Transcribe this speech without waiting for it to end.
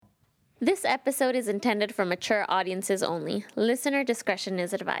This episode is intended for mature audiences only. Listener discretion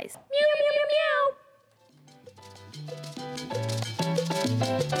is advised. Meow, meow, meow,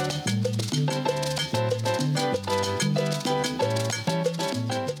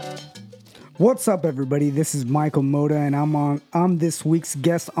 What's up, everybody? This is Michael Moda, and I'm this week's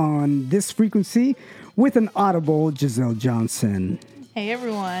guest on This Frequency with an audible Giselle Johnson. Hey,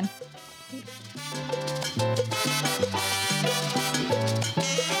 everyone.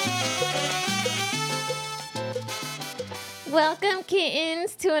 Welcome,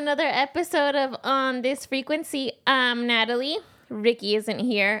 kittens, to another episode of On This Frequency. I'm Natalie. Ricky isn't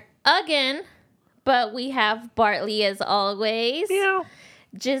here again, but we have Bartley as always. Yeah.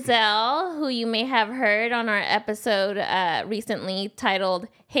 Giselle, who you may have heard on our episode recently titled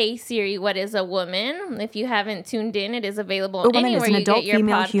 "Hey Siri, What is a Woman?" If you haven't tuned in, it is available anywhere you get your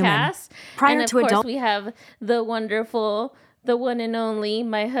podcasts. Prior and of to course, adult, we have the wonderful, the one and only,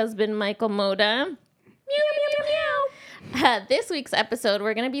 my husband Michael Moda. Meow, meow, meow, meow. This week's episode,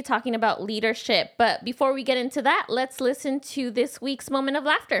 we're going to be talking about leadership. But before we get into that, let's listen to this week's moment of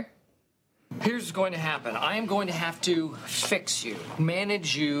laughter. Here's what's going to happen. I am going to have to fix you,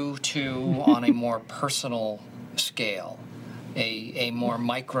 manage you to on a more personal scale, a more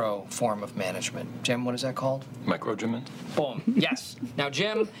micro form of management. Jim, what is that called? Microagement? Boom. Yes. Now,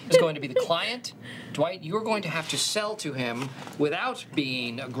 Jim is going to be the client. Dwight, you're going to have to sell to him without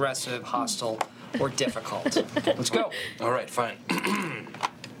being aggressive, hostile, or difficult. Let's go. All right, fine.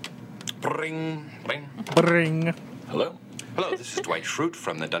 Ring, ring. Bring. Hello? Hello, this is Dwight Schrute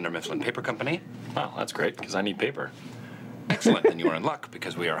from the Dunder Mifflin Paper Company. Wow, that's great, because I need paper. Excellent, then you are in luck,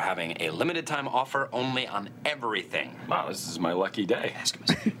 because we are having a limited time offer only on everything. Wow, this is my lucky day.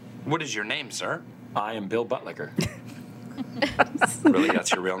 What is your name, sir? I am Bill Buttlicker. Really,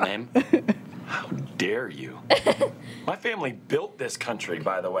 that's your real name? How dare you? My family built this country,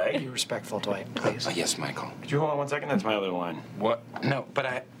 by the Be way. respectful, Dwight, please. Oh, yes, Michael. Could you hold on 1 second? That's my other line. What? No, but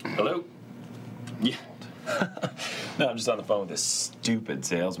I... Hello? Yeah. No, I'm just on the phone with this stupid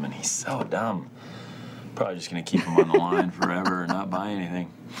salesman. He's so dumb. Probably just going to keep him on the line forever and not buy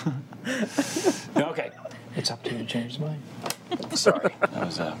anything. Okay. It's up to you to change his mind. Sorry. That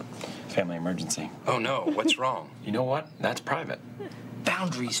was a family emergency. Oh, no, what's wrong? You know what? That's private.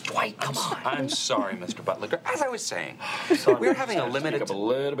 Boundaries, Dwight, come on. I'm sorry, Mr. Buttlicker. As I was saying, we're having a limited... Speak up a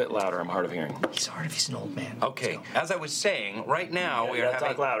little bit louder. I'm hard of hearing. He's hard if he's an old man. Okay, as I was saying, right now we You are gotta having...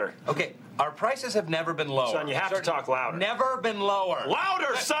 talk louder. Okay, our prices have never been lower. Son, you have to talk louder. Never been lower.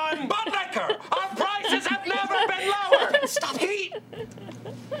 Louder, son! Buttlicker, our prices have never been lower. Stop it!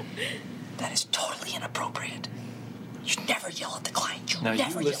 That is totally inappropriate. You never yell at the client. Now,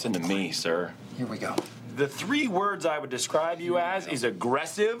 Never you listen to yell at the me, sir. client. Here we go. The 3 words I would describe you as is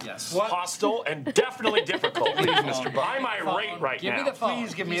aggressive, Yes. hostile, and definitely difficult. Please, Mr. Buttlicker. I'm irate right Give now. me the phone.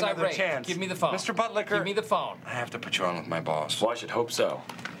 Please give me He's another irate. chance. Give me the phone. Mr. Buttlicker. Give me the phone. I have to put you on with my boss. Well, I should hope so.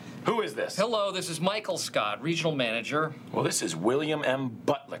 Who is this? Hello, this is Michael Scott, Regional Manager. Well, this is William M.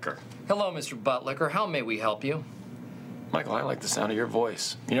 Buttlicker. Hello, Mr. Buttlicker. How may we help you? Michael, I like the sound of your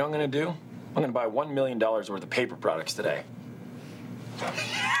voice. You know what I'm going to do? I'm going to buy $1 million worth of paper products today.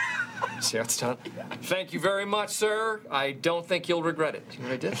 See how it's done? Thank you very much, sir. I don't think you'll regret it. See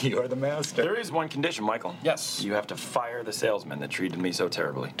what I did? You're the master. There is one condition, Michael. Yes. You have to fire the salesman that treated me so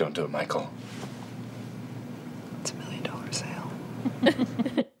terribly. Don't do it, Michael. It's $1 million sale.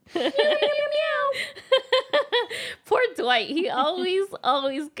 Poor Dwight. He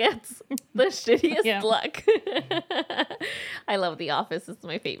always gets the shittiest luck. I love The Office. It's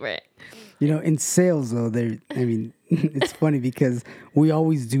my favorite. You know, in sales, though, it's funny because we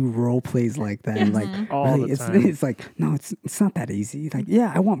always do role plays like that. And like, All really, the time. it's like, no, it's not that easy. Like,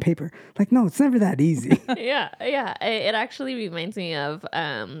 yeah, I want paper. Like, no, it's never that easy. Yeah. It actually reminds me of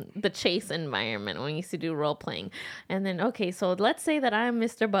the Chase environment when we used to do role playing. And then, okay, so let's say that I'm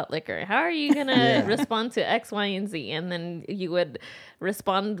Mr. Buttlicker. How are you gonna respond to X, Y, and Z? And then you would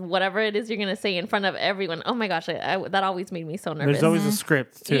respond whatever it is you're gonna say in front of everyone. Oh my gosh, that always made me so nervous. There's always a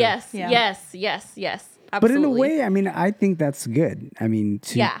script too. Yes. But in a Absolutely. way, I mean, I think that's good. I mean,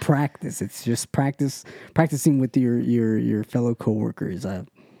 to practice, it's just practicing with your fellow coworkers. I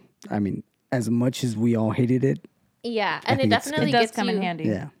mean, as much as we all hated it, Yeah, and it think it's definitely It does gets come you, in handy.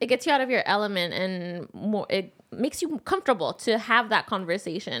 yeah. It gets you out of your element and more. It makes you comfortable to have that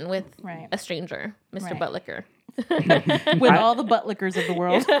conversation with Right. a stranger, Mr. Right. Buttlicker. With all the Buttlickers of the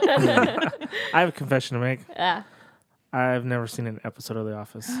world. I have a confession to make. Yeah. I've never seen an episode of The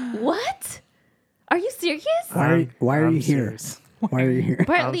Office. What? Are you serious? Why are I'm you here? serious. Why are you here?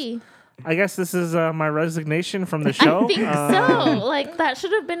 Bartley, I guess this is my resignation from the show. I think so. Like that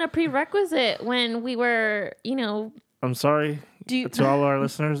should have been a prerequisite when we were, I'm sorry. To all our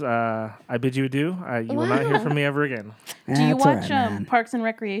listeners, I bid you adieu. You will not hear from me ever again. Do you watch Parks and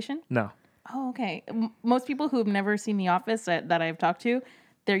Recreation? No. Oh, okay. Most people who have never seen The Office that I've talked to,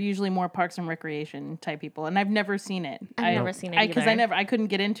 they're usually more Parks and Recreation type people, and I've never seen it. I've never seen it because I couldn't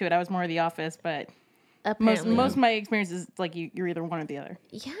get into it. I was more of The Office, but most of my experience is like you're either one or the other.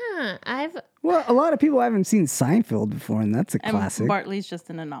 Yeah, Well, a lot of people haven't seen Seinfeld before, and that's a classic. Bartley's just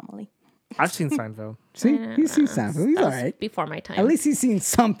an anomaly. I've seen Seinfeld. See, he's seen Seinfeld. He's all right. Before my time. At least he's seen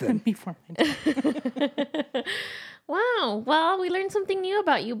something. Before my time. Wow. Well, we learned something new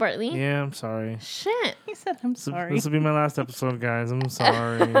about you, Bartley. Yeah, I'm sorry. Shit. He said, "I'm sorry." This will be my last episode, guys. I'm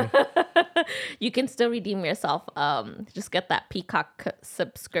sorry. You can still redeem yourself. Just get that Peacock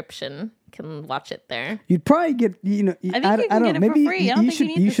subscription. Can watch it there. You'd probably get, I think you can don't know. get it Maybe for free. I don't think you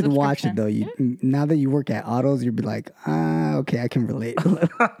need you the should watch it though. subscription. Now that you work at Autos, you'd be like, okay, I can relate a little.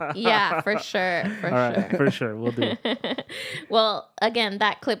 Yeah, for sure. All right, for sure. We'll do. Well, again,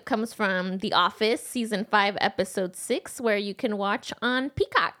 that clip comes from The Office, season 5, episode 6, where you can watch on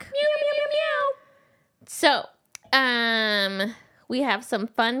Peacock. Meow, meow, meow, meow. So, we have some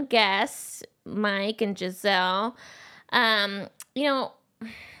fun guests, Mike and Giselle.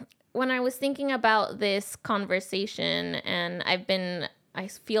 When I was thinking about this conversation, and I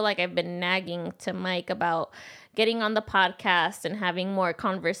feel like I've been nagging to Mike about getting on the podcast and having more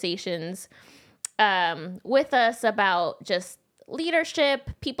conversations with us about just leadership,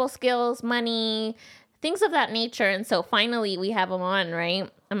 people skills, money, things of that nature. And so finally we have him on, right?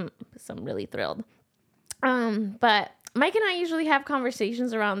 I'm really thrilled. But Mike and I usually have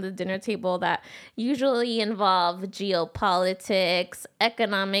conversations around the dinner table that usually involve geopolitics,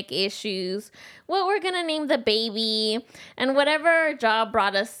 economic issues, what we're going to name the baby, and whatever job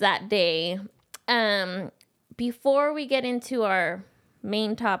brought us that day. Before we get into our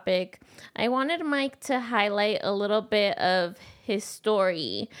main topic, I wanted Mike to highlight a little bit of his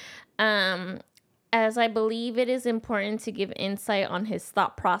story, as I believe it is important to give insight on his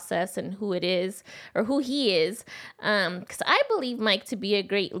thought process and who it is, or who he is, because I believe Mike to be a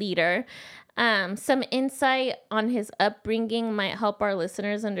great leader. Some insight on his upbringing might help our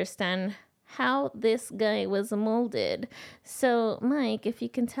listeners understand how this guy was molded. So, Mike, if you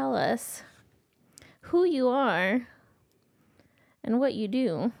can tell us who you are and what you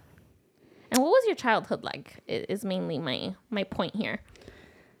do, and what was your childhood like, is mainly my point here.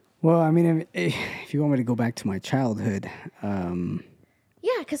 Well, I mean, if you want me to go back to my childhood,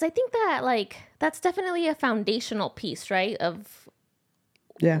 yeah, because I think that that's definitely a foundational piece, right?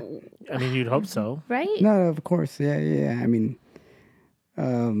 Yeah. I mean, you'd hope so, right? No, of course, yeah. I mean,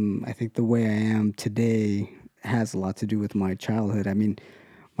 I think the way I am today has a lot to do with my childhood. I mean,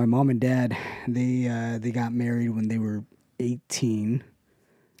 my mom and dad, they got married when they were 18.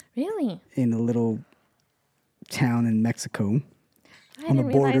 Really? In a little town in Mexico. I didn't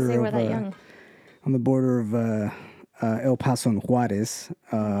realize they were that young. On the border of El Paso and Juarez.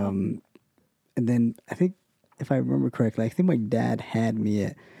 And then I think, if I remember correctly, I think my dad had me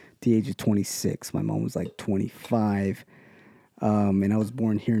at the age of 26. My mom was like 25. And I was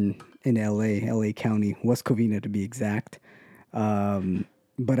born here in LA County, West Covina to be exact.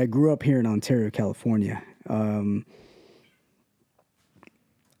 But I grew up here in Ontario, California. I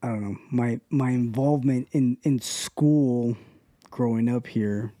don't know, my involvement in school growing up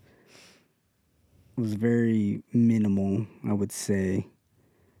here was very minimal, I would say.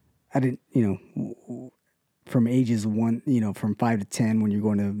 I didn't, from ages from 5 to 10 when you're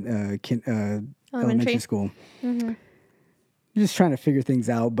going to elementary school. Mm-hmm. You're just trying to figure things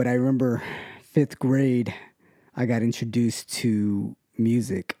out. But I remember 5th grade, I got introduced to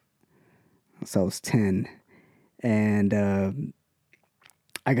music. So I was 10. And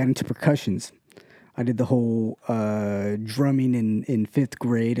I got into percussions. I did the whole drumming in 5th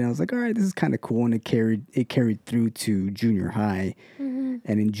grade, and I was like, all right, this is kind of cool. And it carried through to junior high. Mm-hmm.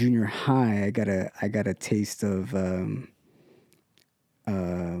 And in junior high, I got a taste of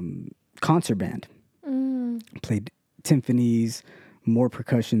concert band. Played timpanis, more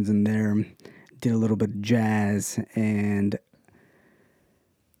percussions in there. Did a little bit of jazz and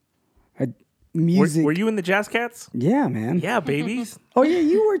music. Were you in the Jazz Cats? Yeah, man. Yeah, babies. Oh, yeah,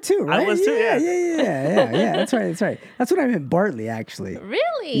 you were too, right? I was too, yeah. Yeah. That's right. That's what I meant, Bartley, actually.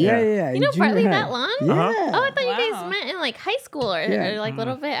 Really? Yeah. You know Bartley that long? Yeah. Uh-huh. Oh, I thought you guys met in high school or like a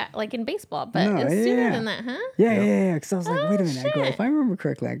little bit like in baseball, but it was sooner than that, huh? Yeah. Because I was like, wait a minute. Shit. If I remember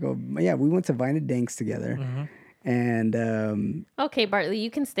correctly, we went to Vina Danks together. Mm-hmm. And okay, Bartley,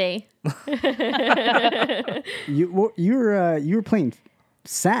 you can stay. you were playing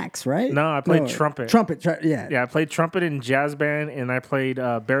sax, right? No, I played trumpet. Yeah, I played trumpet in jazz band, and I played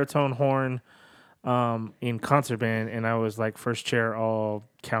baritone horn in concert band, and I was like first chair all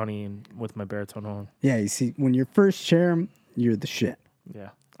county and with my baritone horn. Yeah, you see, when you're first chair, you're the shit. Yeah,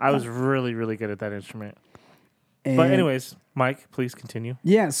 I was really, really good at that instrument. And But anyways, Mike, please continue.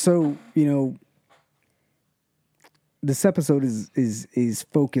 yeah, so this episode is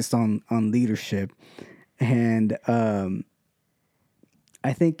focused on leadership, and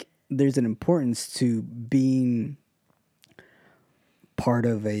I think there's an importance to being part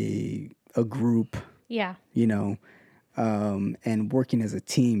of a group, Yeah. and working as a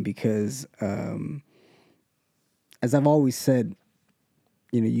team because, as I've always said,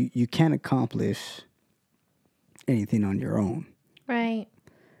 you can't accomplish anything on your own. Right.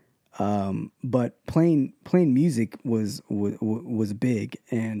 But playing music was big,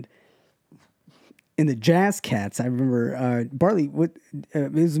 and in the Jazz Cats, I remember Barley. What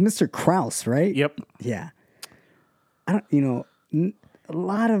it was, Mr. Krause, right? Yep. Yeah. I don't. A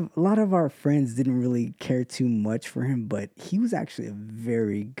lot of our friends didn't really care too much for him, but he was actually a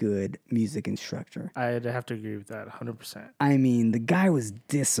very good music instructor. I'd have to agree with that 100%. I mean, the guy was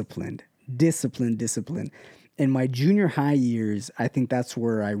disciplined. In my junior high years, I think that's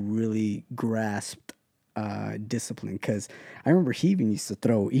where I really grasped discipline, because I remember he even used to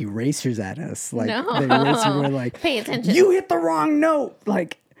throw erasers at us. Like No. the erasers were like, Pay attention. "You hit the wrong note."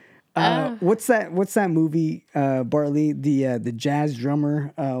 Like, what's that movie, Bartley? The jazz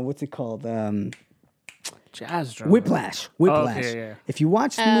drummer. What's it called? Jazz drum. Whiplash. Okay, yeah. If you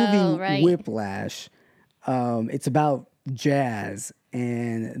watch the movie right. Whiplash, it's about jazz,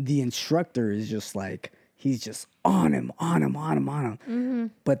 and the instructor is just like, he's just on him. Mm-hmm.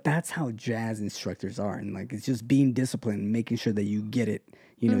 But that's how jazz instructors are, and like, it's just being disciplined, making sure that you get it,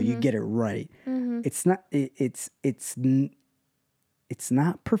 you get it right. Mm-hmm. It's not. It's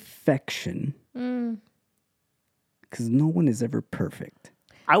not perfection, because no one is ever perfect.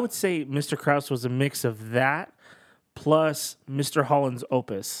 I would say Mr. Krause was a mix of that plus Mr. Holland's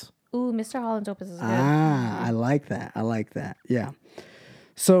Opus. Ooh, Mr. Holland's Opus is good. I like that. Yeah.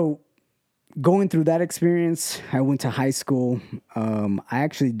 So going through that experience, I went to high school. I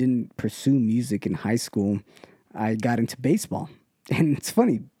actually didn't pursue music in high school. I got into baseball. And it's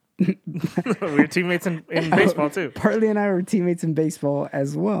funny. We were teammates in baseball too. Partly and I were teammates in baseball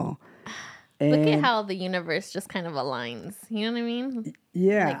as well. Look at And how the universe just kind of aligns. You know what I mean?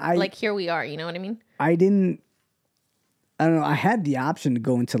 yeah, Like here we are. You know what I mean? I don't know. I had the option to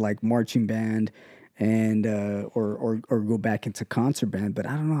go into like marching band and or go back into concert band, but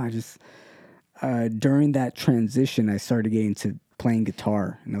I don't know. I just during that transition, I started getting to playing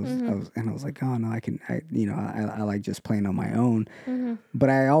guitar, and I was like, oh no, I like just playing on my own. But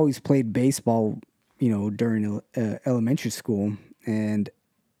I always played baseball, during elementary school, and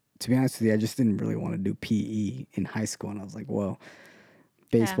to be honest with you, I just didn't really want to do PE in high school, and I was like, well,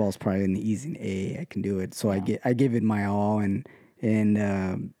 baseball's probably an easy A. I can do it. So I gave it my all, and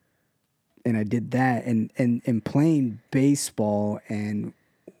I did that, and playing baseball and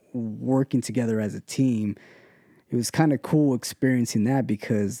working together as a team. It was kind of cool experiencing that,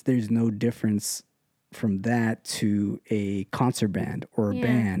 because there's no difference from that to a concert band or a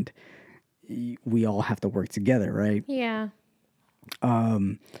band. We all have to work together, right? Yeah.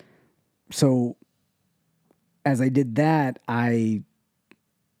 So as I did that, it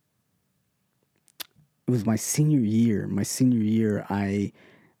was my senior year. I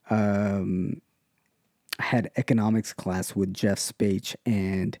had economics class with Jeff Spach,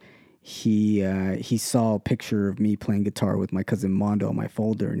 and he saw a picture of me playing guitar with my cousin Mondo on my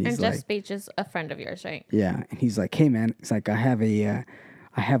folder, and he's And like, Jeff Spach is a friend of yours, right? yeah, and he's like, hey man, it's like, I have a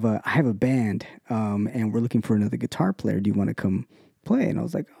band, and we're looking for another guitar player. Do you want to come play? And I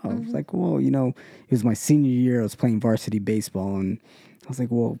was like, oh, I was like, well, it was my senior year. I was playing varsity baseball, and I was like,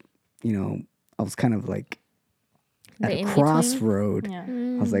 well, I was kind of like at The a in-between? crossroad. Yeah.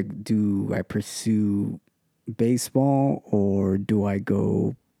 I was like, do I pursue baseball or do I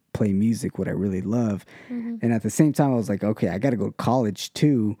go play music, what I really love? And at the same time, I was like, okay, I got to go to college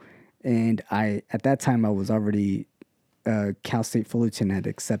too. And at that time, I was already, Cal State Fullerton had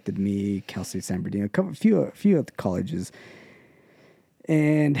accepted me, Cal State San Bernardino, a few other colleges.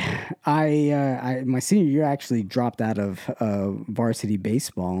 And I my senior year, I actually dropped out of varsity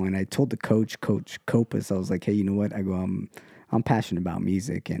baseball, and I told the Coach Copas, I was like, hey, you know what? I go, I'm passionate about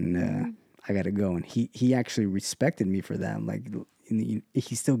music, and I got to go. And he actually respected me for that. Like, he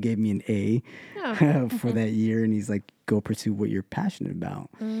still gave me an A for that year, and he's like, go pursue what you're passionate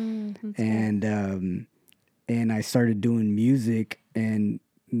about. And I started doing music, and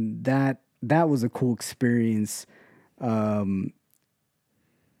that was a cool experience.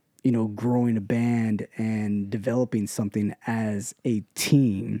 Growing a band and developing something as a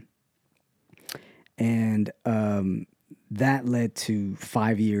team. And that led to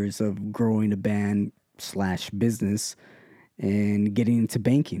 5 years of growing a band / business and getting into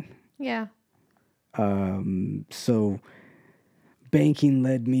banking. Yeah. So banking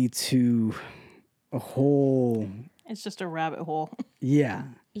led me to a whole, It's just a rabbit hole. yeah.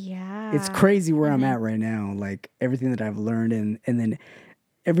 Yeah. It's crazy where I'm at right now. Like everything that I've learned and then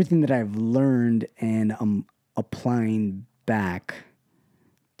everything that I've learned and I'm applying back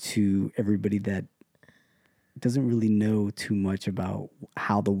to everybody that doesn't really know too much about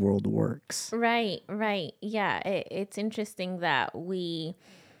how the world works. Right. Yeah. It's interesting that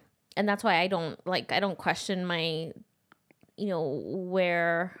and that's why I don't question my,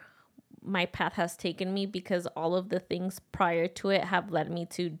 where my path has taken me, because all of the things prior to it have led me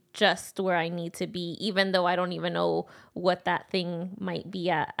to just where I need to be, even though I don't even know what that thing might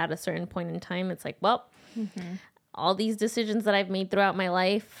be at a certain point in time. It's like, well, all these decisions that I've made throughout my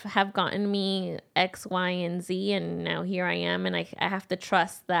life have gotten me X, Y, and Z, and now here I am, and I have to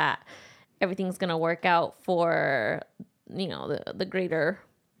trust that everything's gonna work out for, the greater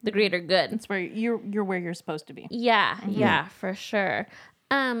good. It's where you're where you're supposed to be. Yeah, for sure.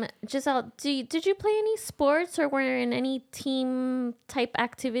 Giselle, did you play any sports or were in any team type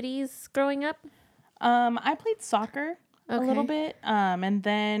activities growing up? I played soccer a little bit. And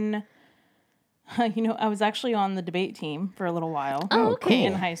then, I was actually on the debate team for a little while. Oh, okay.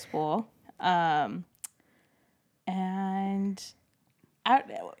 In high school. And in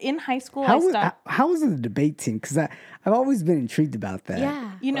high school, How was the debate team? Because I've always been intrigued about that.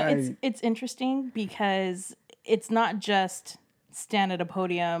 Yeah. It's interesting because it's not just stand at a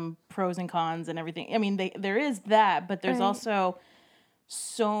podium, pros and cons and everything. I mean, there is that, but there's also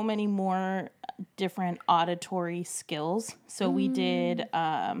so many more different auditory skills. So we did,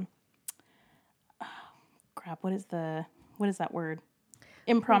 what is that word?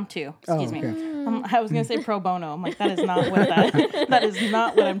 Impromptu. Excuse me. I was gonna say pro bono. I'm like, that is not what that is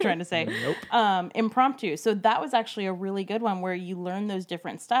not what I'm trying to say. Nope. Impromptu. So that was actually a really good one where you learn those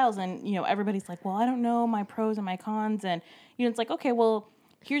different styles, and everybody's like, well, I don't know my pros and my cons, and it's like, okay, well,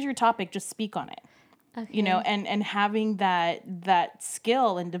 here's your topic, just speak on it. Okay. And having that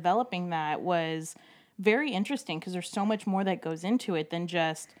skill and developing that was very interesting because there's so much more that goes into it than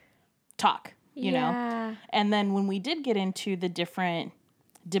just talk. You know. And then when we did get into the different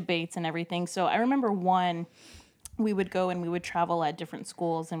debates and everything. So I remember we would go and we would travel at different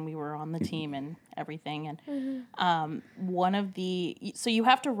schools and we were on the team and everything. And so you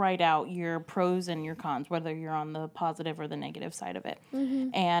have to write out your pros and your cons, whether you're on the positive or the negative side of it. Mm-hmm.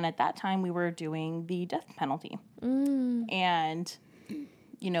 And at that time we were doing the death penalty. And,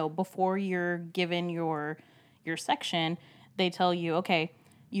 before you're given your section, they tell you, okay,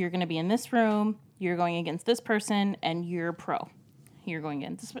 you're going to be in this room, you're going against this person, and you're pro. You're going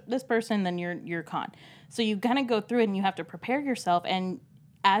against this person, then you're con. So you kind of go through it and you have to prepare yourself. And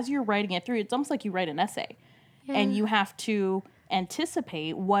as you're writing it through, it's almost like you write an essay. Yeah. And you have to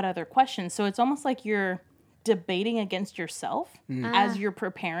anticipate what other questions. So it's almost like you're debating against yourself as you're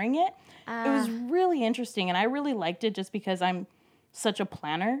preparing it. It was really interesting. And I really liked it just because I'm such a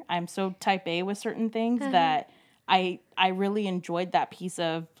planner. I'm so type A with certain things that I really enjoyed that piece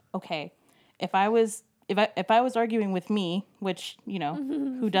of, okay, if I was arguing with me, which,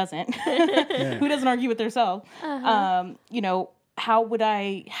 who doesn't, who doesn't argue with themselves, how would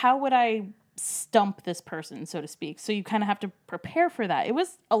I stump this person, so to speak? So you kind of have to prepare for that. It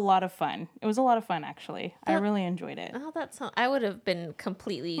was a lot of fun. Actually. I really enjoyed it. Oh, I would have been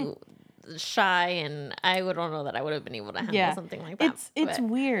completely shy, and I don't know that I would have been able to handle something like that. It's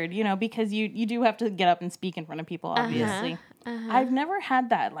weird, because you do have to get up and speak in front of people, obviously. I've never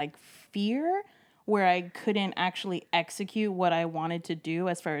had that fear where I couldn't actually execute what I wanted to do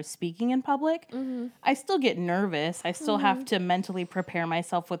as far as speaking in public. I still get nervous. I still have to mentally prepare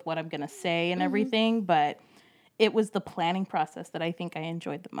myself with what I'm going to say and everything, but it was the planning process that I think I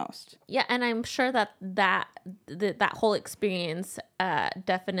enjoyed the most. Yeah, and I'm sure that whole experience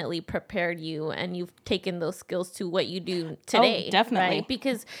definitely prepared you, and you've taken those skills to what you do today. Oh, definitely. Right?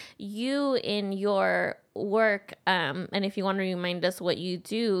 Because you, in your work, and if you want to remind us what you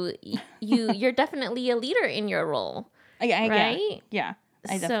do, you're definitely a leader in your role. Right? Yeah,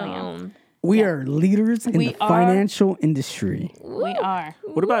 I definitely am. We are leaders in the financial industry. We are.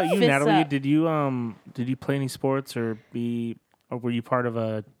 What about you, Fist Natalie? up. Did you play any sports or were you part of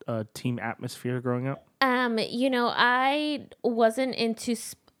a team atmosphere growing up? I wasn't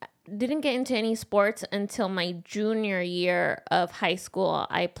didn't get into any sports until my junior year of high school.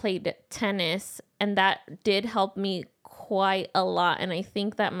 I played tennis, and that did help me quite a lot. And I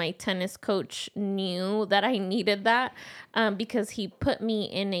think that my tennis coach knew that I needed that because he put me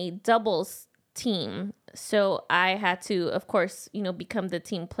in a doubles team. So I had to, of course, become the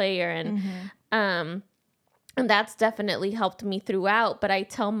team player, and that's definitely helped me throughout. But I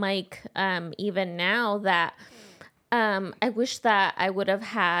tell Mike, even now, that I wish that I would have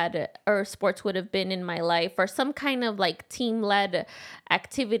had, or sports would have been in my life, or some kind of like team-led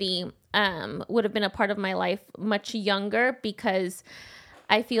activity would have been a part of my life much younger, because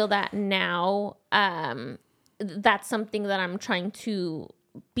I feel that now that's something that I'm trying to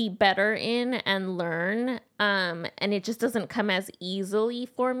be better in and learn. And it just doesn't come as easily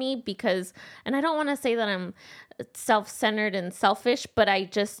for me and I don't want to say that I'm self-centered and selfish, but I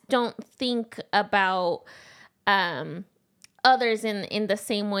just don't think about others in the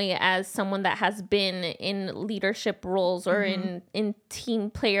same way as someone that has been in leadership roles or in team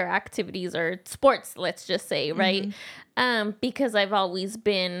player activities or sports, let's just say, right? Because I've always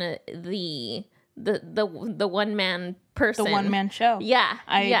been the one man person, the one man show. Yeah.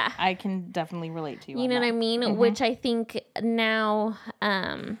 I can definitely relate to you. You know what I mean? Which I think now,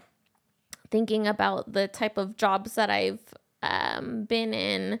 thinking about the type of jobs that I've been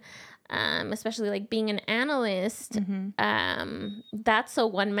in, especially like being an analyst, that's a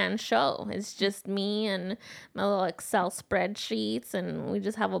one-man show. It's just me and my little Excel spreadsheets, and we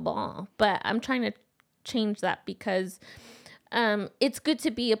just have a ball. But I'm trying to change that, because it's good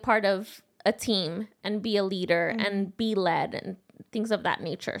to be a part of a team and be a leader and be led and things of that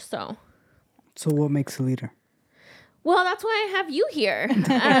nature. So what makes a leader? Well, that's why I have you here.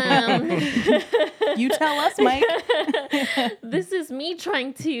 You tell us, Mike. This is me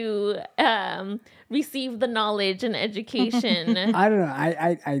trying to receive the knowledge and education. I don't know.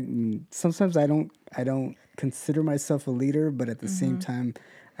 I sometimes I don't consider myself a leader, but at the same time,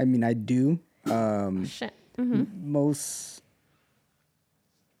 I mean, I do. Shit. Most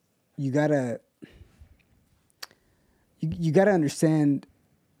you gotta understand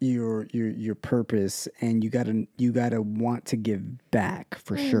your purpose, and you gotta want to give back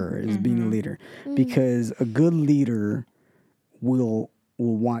for sure as being a leader, because a good leader will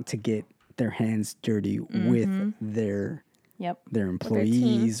want to get their hands dirty with their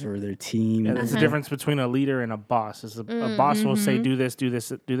employees or their team. Yeah, there's a difference between a leader and a boss. A boss will say, do this,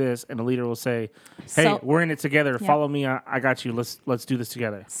 and a leader will say, hey, we're in it together. Follow me. I got you. Let's do this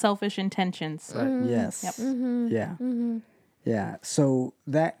together. Selfish intentions. Right. Yes. Yep. Yeah. Yeah. So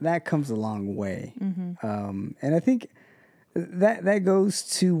that comes a long way. And I think that goes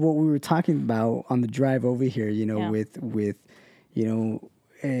to what we were talking about on the drive over here, with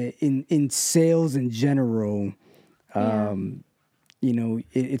in sales in general.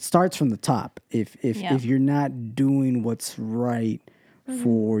 It starts from the top. If you're not doing what's right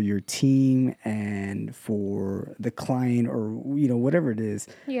for your team and for the client, or whatever it is,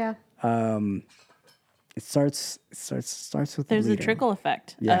 it starts with there's the a leader. trickle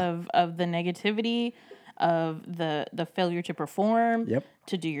effect of the negativity, of the failure to perform,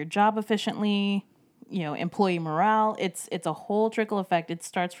 to do your job efficiently, employee morale. It's a whole trickle effect. It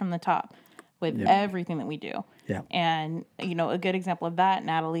starts from the top with everything that we do. Yeah. And, a good example of that,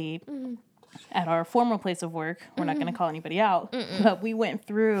 Natalie, at our former place of work, we're not going to call anybody out, but we went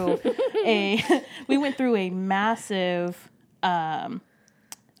through a massive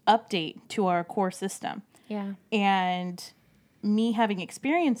update to our core system. Yeah. And me having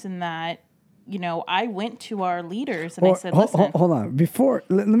experience in that, I went to our leaders and I said, listen. Hold on. Before,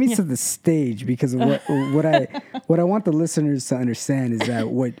 let me set the stage, because of what I want the listeners to understand is that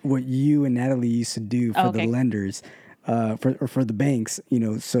what you and Natalie used to do for the lenders, for the banks,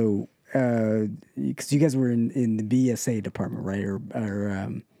 so because you guys were in the BSA department, right?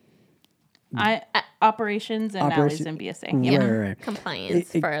 Or operations, and Natalie's in BSA. Right.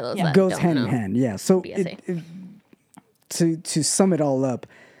 Compliance for those that goes don't hand know. in hand. Yeah. So to sum it all up,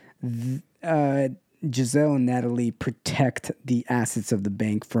 Giselle and Natalie protect the assets of the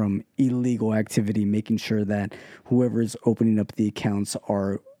bank from illegal activity, making sure that whoever is opening up the accounts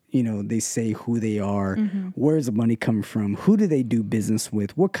are, they say who they are, where's the money coming from, who do they do business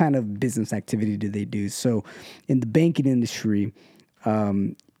with, what kind of business activity do they do. So in the banking industry,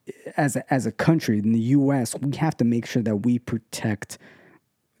 as a country, in the U.S., we have to make sure that we protect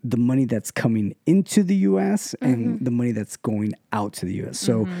the money that's coming into the U.S. and the money that's going out to the U.S.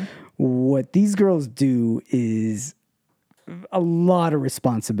 So what these girls do is a lot of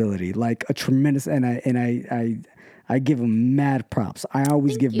responsibility, like a tremendous, and I give them mad props. I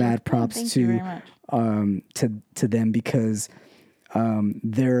always give mad props to them, because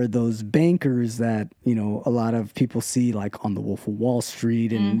there are those bankers that, a lot of people see like on The Wolf of Wall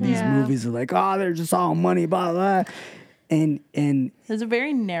Street and these movies are like, oh, they're just all money, blah, blah. And there's a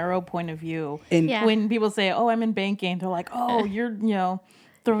very narrow point of view. And when people say, oh, I'm in banking, they're like, oh, you're,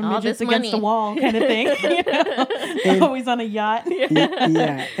 throwing All midgets this against money. the wall kind of thing. You know? Always on a yacht.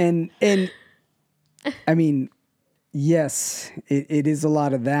 Yeah, and I mean, yes, it is a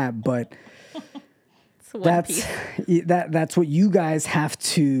lot of that, but It's One Piece. that's what you guys have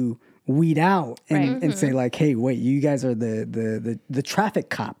to weed out and, Right. say like, hey, wait, you guys are the traffic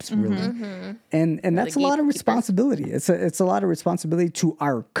cops, really, and that's a lot of gatekeepers. responsibility. It's a lot of responsibility to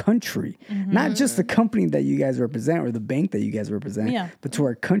our country, not just the company that you guys represent or the bank that you guys represent, Yeah. but to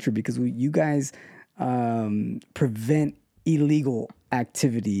our country, because you guys prevent illegal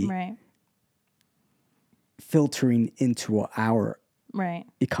activity Right. filtering into our Right.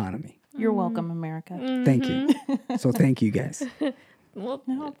 economy. You're welcome, America. Thank you. So thank you guys. Well,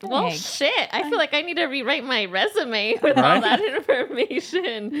 No, well, thanks. shit. I feel like I need to rewrite my resume with all that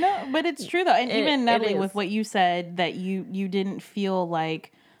information. No, but it's true though. And even it Natalie, is. with what you said, that you didn't feel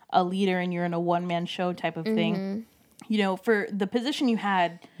like a leader and you're in a one-man show type of thing. You know, for the position you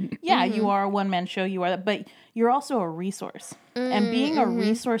had, yeah, you are a one-man show, but you're also a resource. And being a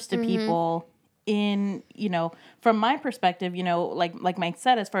resource to people in, you know, from my perspective, you know, like Mike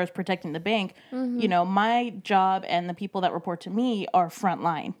said, as far as protecting the bank, you know, my job and the people that report to me are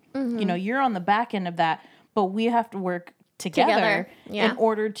frontline. You know, you're on the back end of that, but we have to work together Yeah. in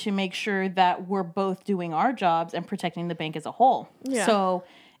order to make sure that we're both doing our jobs and protecting the bank as a whole. Yeah. So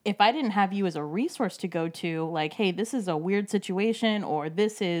if I didn't have you as a resource to go to, like, hey, this is a weird situation, or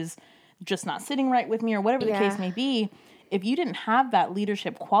this is just not sitting right with me, or whatever the case may be, if you didn't have that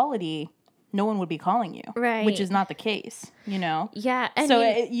leadership quality, no one would be calling you. Right. Which is not the case, you know? Yeah. And So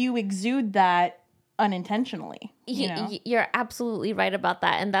you exude that unintentionally. You know? You're absolutely right about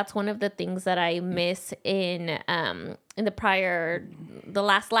that, and that's one of the things that I miss in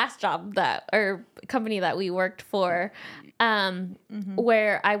the last job or company that we worked for,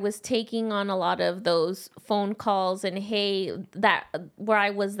 where I was taking on a lot of those phone calls and where I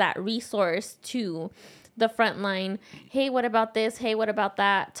was that resource to the front line. Hey, what about this? Hey, what about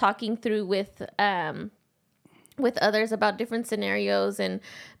that? Talking through with others about different scenarios and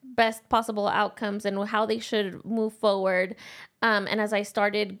best possible outcomes and how they should move forward. And as I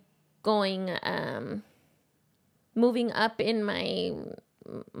started moving up in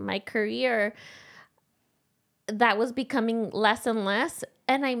my career, that was becoming less and less.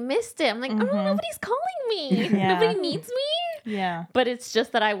 And I missed it. I'm like, oh, nobody's calling me. Yeah. Nobody needs me. Yeah. But it's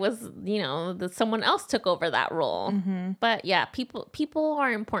just that I was, someone else took over that role. But yeah, people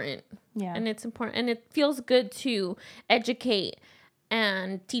are important. Yeah. And it's important. And it feels good to educate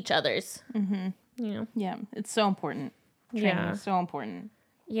and teach others. Yeah. It's so important. Training is so important.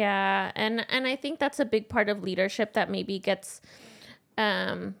 Yeah. And I think that's a big part of leadership that maybe gets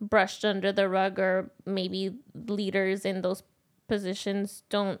brushed under the rug, or maybe leaders in those positions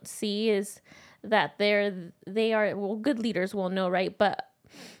don't see, is that they are good leaders will know, right? But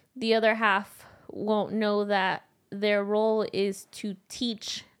the other half won't know that their role is to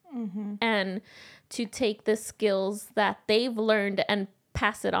teach and to take the skills that they've learned and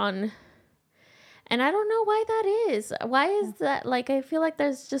pass it on. And I don't know why that is. Why is that? Like, I feel like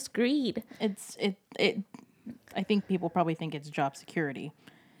there's just greed. I think people probably think it's job security.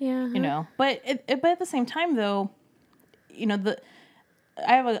 Yeah. You know, but at the same time, though, you know,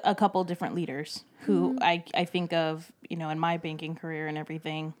 I have a couple different leaders who I think of, you know, in my banking career and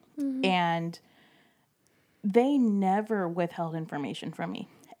everything, and they never withheld information from me.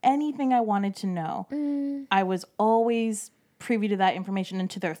 Anything I wanted to know, I was always privy to that information and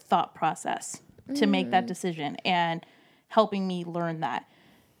to their thought process to make that decision, and helping me learn that.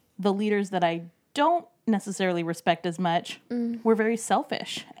 The leaders that I don't necessarily respect as much were very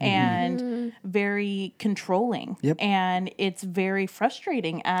selfish and very controlling. Yep. And it's very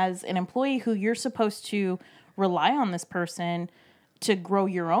frustrating as an employee who you're supposed to rely on this person to grow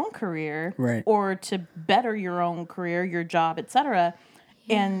your own career, right, or to better your own career, your job, etc.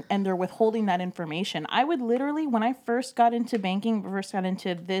 And they're withholding that information. I would literally, when I first got into banking, first got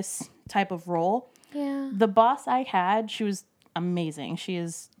into this type of role, the boss I had, she was amazing. She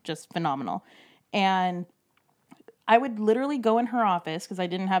is just phenomenal. And I would literally go in her office, because I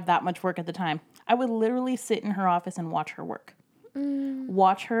didn't have that much work at the time. I would literally sit in her office and watch her work.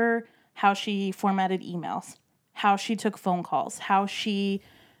 Watch her, how she formatted emails, how she took phone calls, how she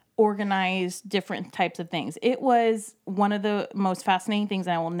organized different types of things. It was one of the most fascinating things,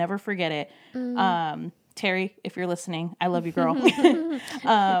 and I will never forget it. Terry, if you're listening, I love you, girl.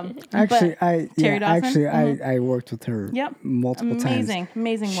 Actually, I worked with her Yep. multiple times.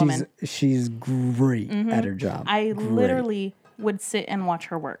 Amazing woman. She's great at her job. I Great. literally would sit and watch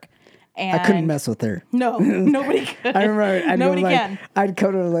her work. And I couldn't mess with her. No, nobody could. I remember Nobody can. I'd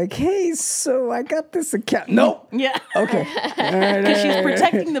come to her like, hey, so I got this account. Nope. Yeah. Okay. Because she's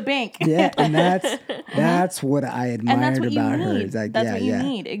protecting the bank. Yeah, and that's what I admired about her. Need. It's like, that's what you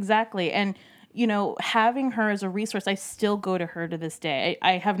need. Exactly. And, you know, having her as a resource, I still go to her to this day.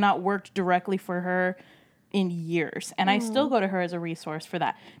 I have not worked directly for her in years, and I still go to her as a resource for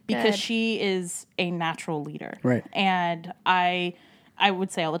that because she is a natural leader. Right. And I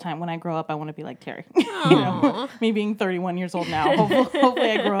would say all the time, when I grow up, I want to be like Terry. You know, me being 31 years old now. Hopefully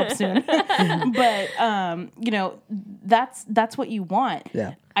I grow up soon. But, you know, that's what you want.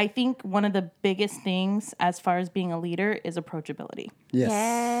 Yeah. I think one of the biggest things as far as being a leader is approachability.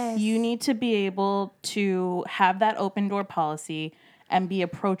 Yes. You need to be able to have that open door policy and be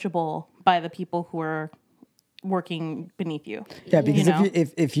approachable by the people who are working beneath you. Yeah, because you know?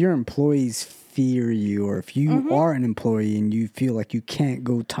 if your employees fear you, or if you are an employee and you feel like you can't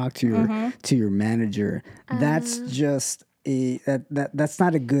go talk to your manager, that's just that's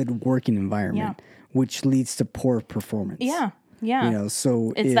not a good working environment, which leads to poor performance. Yeah. Yeah. You know,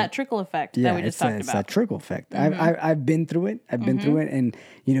 so it's that trickle effect that we just talked it's about. that trickle effect. I've been through it. I've been through it, and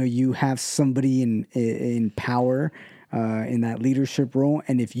you know, you have somebody in power, in that leadership role,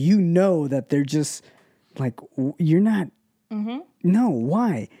 and if you know that they're just like, you're not. No,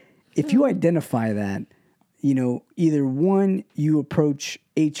 why? If you identify that, you know, either one, you approach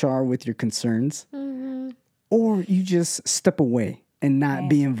HR with your concerns, or you just step away and not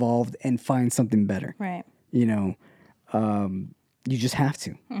be involved and find something better. Right. You know, you just have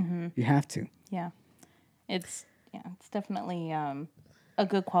to. You have to. Yeah. It's definitely a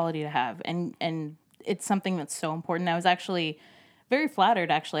good quality to have, and it's something that's so important. I was actually very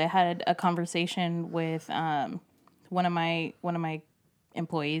flattered. Actually, I had a conversation with one of my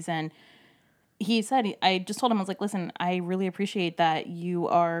employees, and he said, I just told him, I was like, listen, I really appreciate that you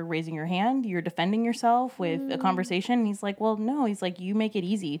are raising your hand, you're defending yourself with a conversation. And he's like, well, no, he's like, you make it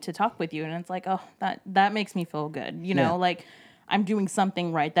easy to talk with you. And it's like, oh, that makes me feel good. You know, like I'm doing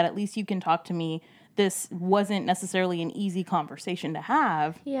something right, that at least you can talk to me. This wasn't necessarily an easy conversation to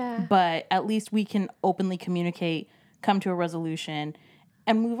have, but at least we can openly communicate, come to a resolution,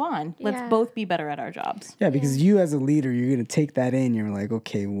 and move on. Let's both be better at our jobs. Yeah, because you as a leader, you're going to take that in. You're like,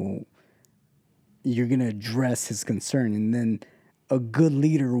 okay, well, you're going to address his concern. And then a good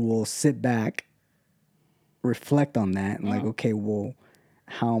leader will sit back, reflect on that, and like, okay, well,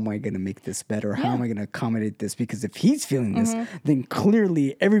 how am I going to make this better? How am I going to accommodate this? Because if he's feeling this, then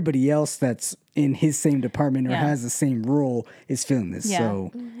clearly everybody else that's in his same department or has the same role is feeling this. Yeah.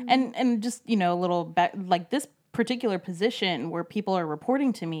 So, and just, you know, a little back, like this particular position where people are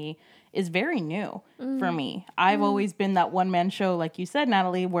reporting to me is very new for me. I've always been that one-man show, like you said,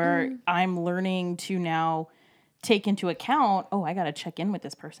 Natalie, where I'm learning to now take into account, oh, I got to check in with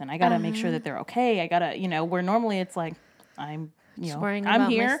this person. I got to make sure that they're okay. I got to, you know, where normally it's like, I'm here,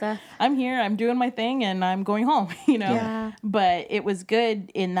 I'm doing my thing, and I'm going home, you know. Yeah. But it was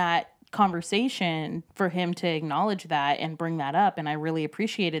good in that conversation for him to acknowledge that and bring that up, and I really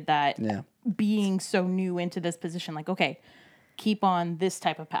appreciated that. Yeah. Being so new into this position, like, okay, keep on this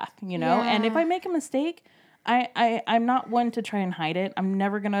type of path, you know. Yeah. And if I make a mistake, I'm not one to try and hide it. I'm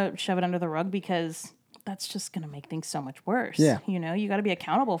never gonna shove it under the rug, because that's just gonna make things so much worse. Yeah. You know, you got to be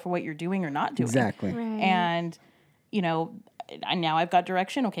accountable for what you're doing or not doing. Exactly. Right. And you know, now I've got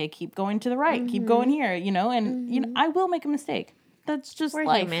direction. Okay, keep going to the right. Keep going here. You know, and you know, I will make a mistake. That's just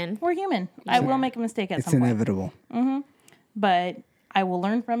life. We're human. I will make a mistake at some point. It's inevitable. But I will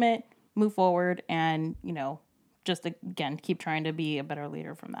learn from it, move forward, and, you know, just again, keep trying to be a better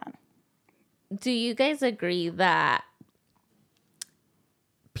leader from that. Do you guys agree that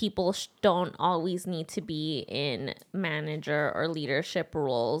people don't always need to be in manager or leadership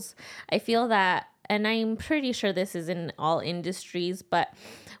roles? I feel that, and I'm pretty sure this is in all industries, but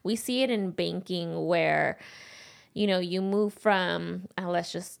we see it in banking where, you know, you move from,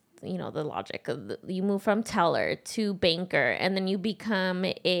 let's just, you know, the logic of you move from teller to banker, and then you become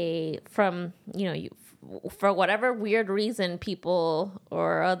for whatever weird reason, people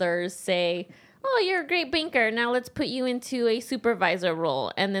or others say, oh, you're a great banker, now let's put you into a supervisor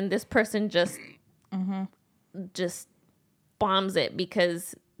role. And then this person just bombs it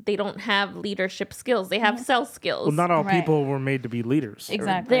because they don't have leadership skills. They have sales skills. Well, not all people were made to be leaders.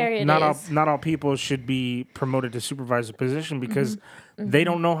 Exactly. There it is. Not all people should be promoted to supervisor position because they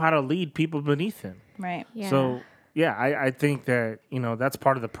don't know how to lead people beneath them. Right. Yeah. So, yeah, I think that, you know, that's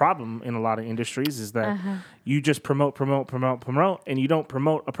part of the problem in a lot of industries is that you just promote, and you don't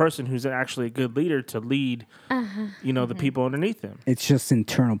promote a person who's actually a good leader to lead, you know, the people underneath them. It's just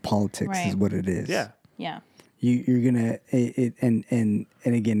internal politics is what it is. Yeah. Yeah. you're gonna and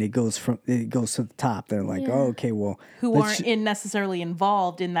again it goes to the top. They're like, oh, okay, well, who aren't necessarily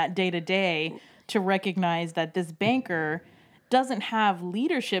involved in that day to day to recognize that this banker doesn't have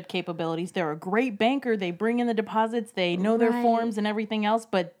leadership capabilities. They're a great banker. They bring in the deposits. They know their forms and everything else,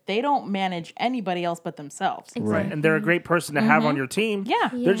 but they don't manage anybody else but themselves. Exactly. Right. And they're a great person to have on your team.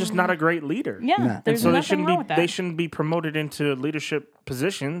 Yeah. They're just not a great leader. Yeah. Nah. There's So nothing wrong with that. they shouldn't be promoted into leadership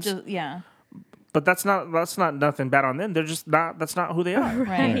positions. Yeah. But that's not nothing bad on them. They're just not. That's not who they are.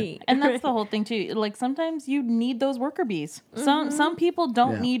 Right. And that's the whole thing too. Like sometimes you need those worker bees. Some people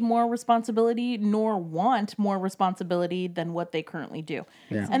don't need more responsibility nor want more responsibility than what they currently do.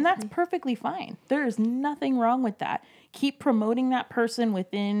 Yeah. And that's perfectly fine. There is nothing wrong with that. Keep promoting that person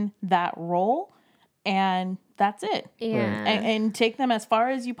within that role and that's it. Yeah. And take them as far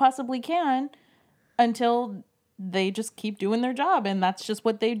as you possibly can until they just keep doing their job, and that's just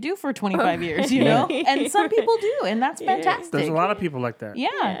what they do for 25 years, you know? And some people do, and that's fantastic. There's a lot of people like that.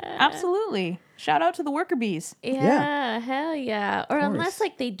 Yeah, absolutely. Shout out to the worker bees. Yeah, hell yeah. Or unless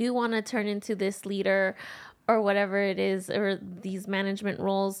like they do want to turn into this leader or whatever it is, or these management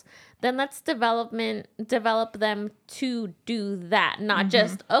roles, then let's develop them to do that. Not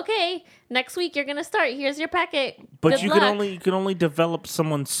just, okay, next week you're gonna start. Here's your packet. But Good you luck. can only develop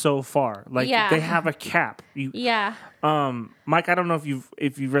someone so far. Like they have a cap. Mike, I don't know if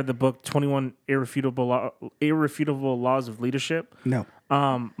you've read the book 21 Irrefutable Laws of Leadership. No.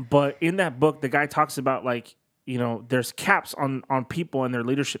 But in that book, the guy talks about like, there's caps on people and their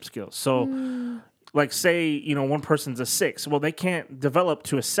leadership skills. So like say, one person's a 6. Well, they can't develop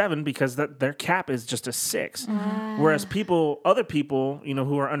to a 7 because their cap is just a 6. Whereas other people,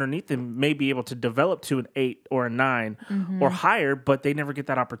 who are underneath them may be able to develop to an 8 or a 9 or higher, but they never get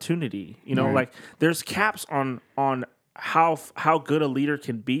that opportunity. Like there's caps on how good a leader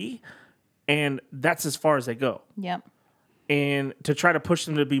can be, and that's as far as they go. Yep. And to try to push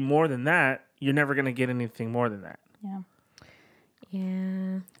them to be more than that, you're never going to get anything more than that. Yeah.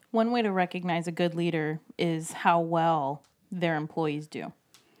 Yeah. One way to recognize a good leader is how well their employees do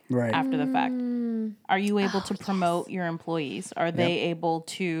Right. after the fact. Are you able to promote your employees? Are they able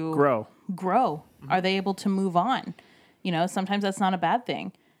to grow? Are they able to move on? Sometimes that's not a bad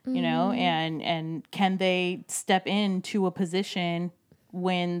thing, and can they step into a position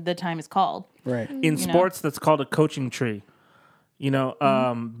when the time is called? Right. In sports, that's called a coaching tree.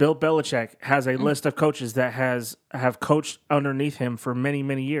 Bill Belichick has a list of coaches that have coached underneath him for many,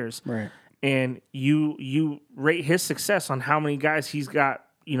 many years. Right. And you rate his success on how many guys he's got,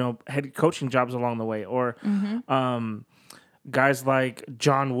 head coaching jobs along the way. Or guys like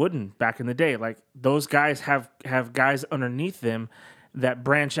John Wooden back in the day. Like those guys have guys underneath them that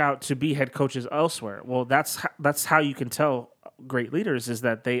branch out to be head coaches elsewhere. Well, that's how you can tell great leaders is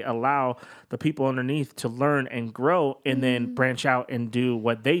that they allow the people underneath to learn and grow and then branch out and do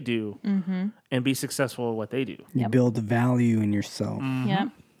what they do and be successful at what they do. You build the value in yourself.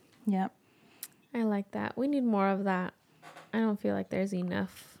 Yep. I like that. We need more of that. I don't feel like there's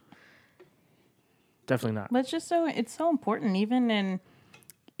enough. Definitely not. But it's so important, even in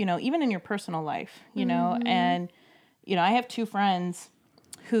your personal life, and, I have 2 friends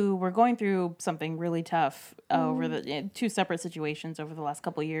who were going through something really tough over the 2 separate situations over the last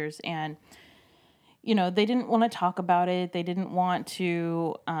couple of years. And, they didn't want to talk about it. They didn't want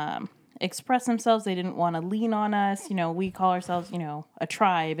to express themselves. They didn't want to lean on us. We call ourselves, a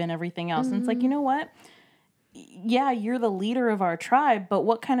tribe and everything else. And it's like, you know what? Yeah, you're the leader of our tribe, but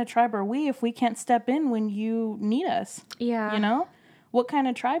what kind of tribe are we if we can't step in when you need us? Yeah. What kind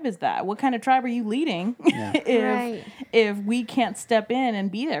of tribe is that? What kind of tribe are you leading Right. if we can't step in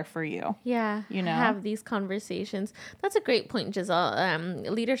and be there for you? Yeah. Have these conversations. That's a great point, Giselle.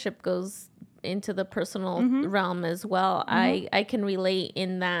 Leadership goes into the personal realm as well. I can relate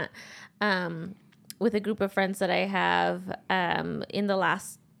in that with a group of friends that I have in the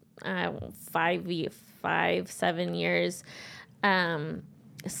last 5-7 years.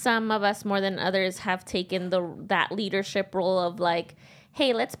 Some of us more than others have taken that leadership role of like,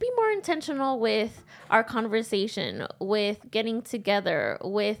 hey, let's be more intentional with our conversation, with getting together,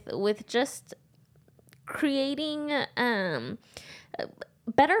 with just creating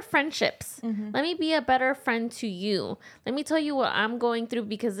better friendships. Let me be a better friend to you. Let me tell you what I'm going through,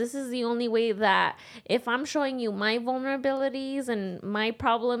 because this is the only way that if I'm showing you my vulnerabilities and my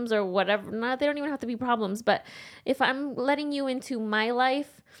problems or whatever, they don't even have to be problems, but if I'm letting you into my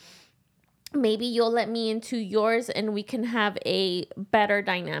life, maybe you'll let me into yours and we can have a better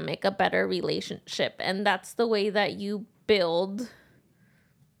dynamic, a better relationship. And that's the way that you build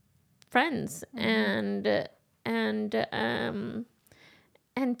friends and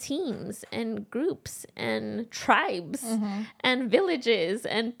and teams and groups and tribes and villages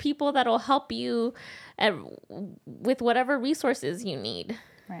and people that'll help you with whatever resources you need.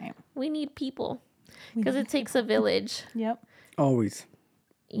 Right. We need people because it takes a village. Yep. Always.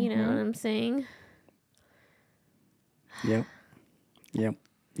 You know what I'm saying? Yep. You're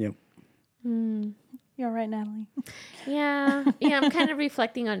right, Natalie. Yeah. Yeah, I'm kind of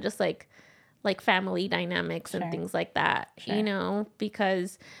reflecting on just like family dynamics and things like that, you know,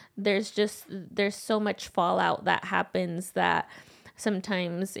 because there's so much fallout that happens that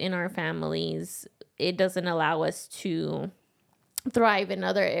sometimes in our families, it doesn't allow us to thrive in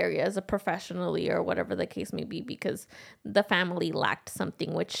other areas professionally or whatever the case may be, because the family lacked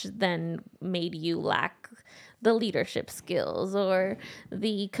something, which then made you lack the leadership skills or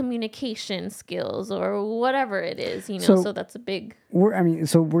the communication skills or whatever it is, you know. So that's a big.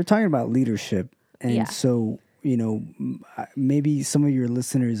 We're talking about leadership, and Yeah. so you know, maybe some of your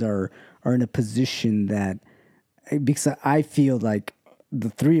listeners are in a position that, because I feel like the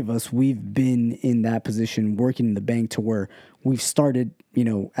three of us, we've been in that position working in the bank to where we've started, you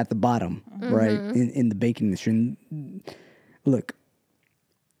know, at the bottom, right, in the banking industry. And look,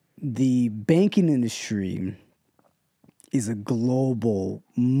 the banking industry is a global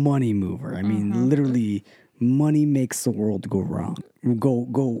money mover. I mean, literally, money makes the world go round. Go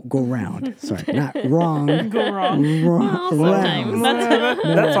round. Sorry, not wrong. Go wrong. Sometimes.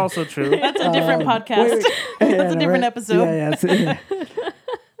 That's also true. That's a different podcast. That's a different episode.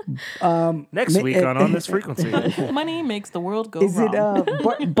 Next week on This Frequency. Money makes the world go Is wrong.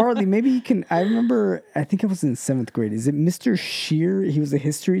 it Barley? Maybe you can. I remember. I think I was in 7th grade. Is it Mr. Shear? He was a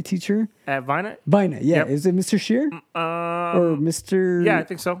history teacher. At Vina? Vina, yeah. Yep. Is it Mr. Shear or Mr. Yeah, I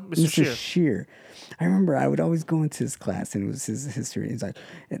think so. Mr. Shear. I remember I would always go into his class, and it was his history. He's like,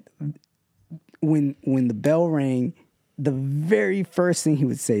 when the bell rang, the very first thing he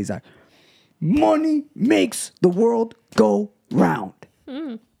would say is like, "Money makes the world go round."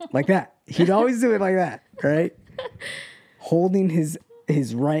 Like that. He'd always do it like that, right? Holding his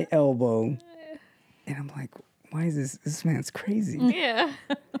right elbow. And I'm like, why is this man's crazy? Yeah.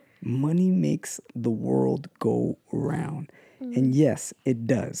 Money makes the world go round. And yes, it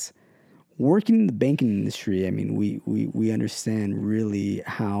does. Working in the banking industry, I mean, we understand really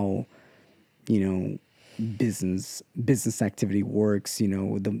how, you know, business activity works, you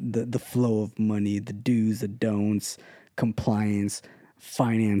know, the flow of money, the do's, the don'ts, compliance,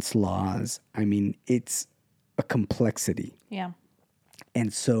 finance laws. I mean, it's a complexity. Yeah.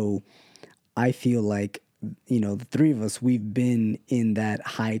 And so I feel like, you know, the three of us, we've been in that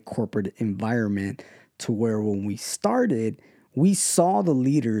high corporate environment to where when we started, we saw the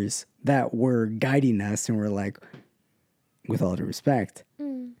leaders that were guiding us and we're like, with all due respect,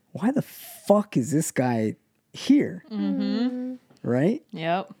 why the fuck is this guy here? Right?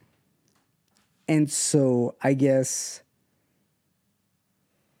 Yep. And so I guess,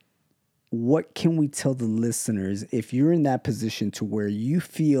 what can we tell the listeners if you're in that position to where you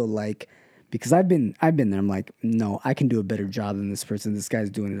feel like, because I've been there, I'm like, no, I can do a better job than this person. This guy's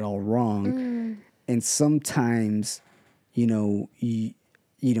doing it all wrong. And sometimes, you know,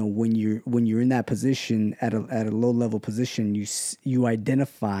 when you're in that position at a low level position, you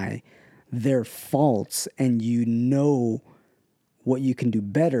identify their faults and you know what you can do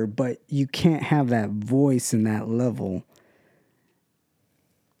better, but you can't have that voice in that level.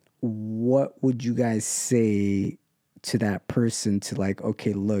 What would you guys say to that person to like,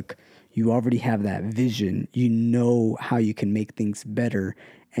 okay, look, you already have that vision. You know how you can make things better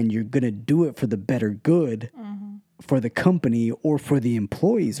and you're going to do it for the better good for the company or for the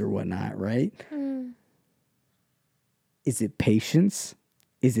employees or whatnot, right? Is it patience?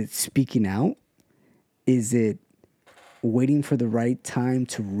 Is it speaking out? Is it waiting for the right time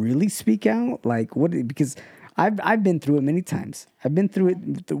to really speak out? Like what? Because I've been through it many times. I've been through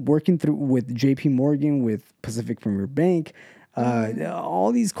it working through with JP Morgan, with Pacific Premier Bank,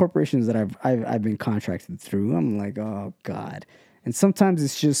 all these corporations that I've been contracted through. I'm like, oh God. And sometimes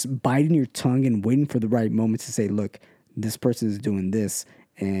it's just biting your tongue and waiting for the right moment to say, look, this person is doing this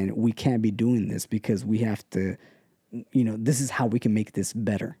and we can't be doing this because we have to, you know, this is how we can make this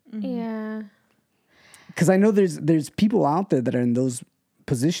better. Yeah. Because I know there's people out there that are in those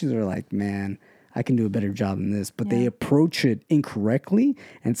positions that are like, man, I can do a better job than this, but they approach it incorrectly,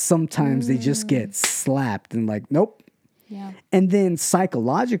 and sometimes they just get slapped and like, nope. Yeah. And then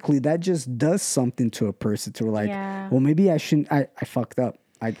psychologically, that just does something to a person to like, well, maybe I shouldn't. I fucked up.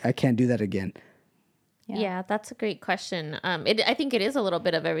 I can't do that again. Yeah, that's a great question. I think it is a little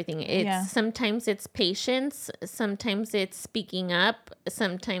bit of everything. It's sometimes it's patience, sometimes it's speaking up,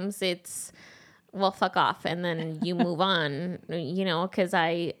 sometimes it's well, fuck off, and then you move on, you know, because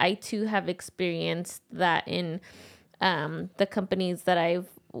I too have experienced that in the companies that I've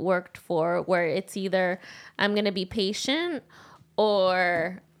worked for, where it's either I'm going to be patient,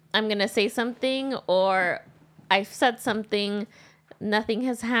 or I'm going to say something, or I've said something, nothing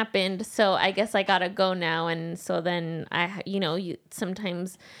has happened, so I guess I got to go now. And so then you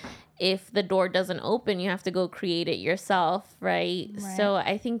sometimes if the door doesn't open, you have to go create it yourself, right? So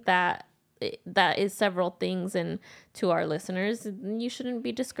I think that is several things. And to our listeners, you shouldn't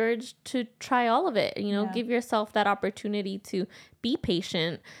be discouraged to try all of it. You know, give yourself that opportunity to be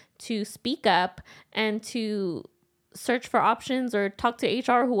patient, to speak up, and to search for options or talk to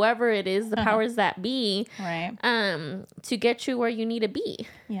HR, whoever it is, the powers that be, Right. To get you where you need to be.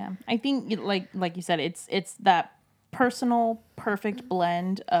 Yeah. I think like you said, it's that personal perfect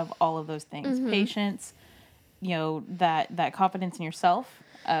blend of all of those things. Patience, you know, that confidence in yourself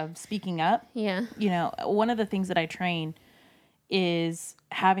of speaking up. Yeah. You know, one of the things that I train is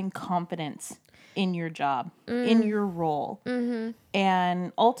having confidence in your job, in your role.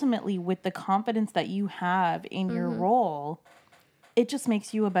 And ultimately, with the confidence that you have in your role, it just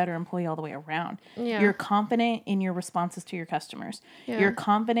makes you a better employee all the way around. Yeah. You're confident in your responses to your customers. Yeah. You're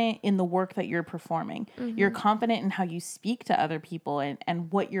confident in the work that you're performing. You're confident in how you speak to other people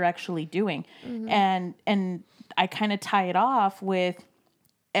and what you're actually doing. And I kind of tie it off with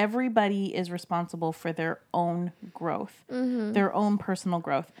everybody is responsible for their own growth, their own personal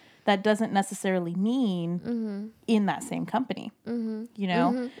growth. That doesn't necessarily mean in that same company. You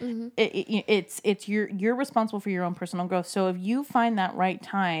know, it's you're responsible for your own personal growth. So if you find that right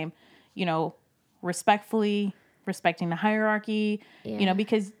time, you know, respectfully respecting the hierarchy, you know,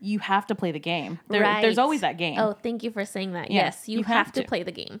 because you have to play the game. There's always that game. Oh, thank you for saying that. Yeah, Yes, you have to play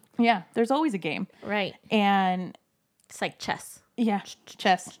the game. Yeah, there's always a game. Right. And It's like chess. yeah,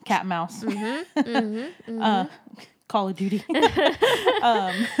 chess, cat and mouse. Call of Duty.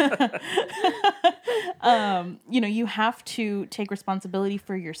 You know, you have to take responsibility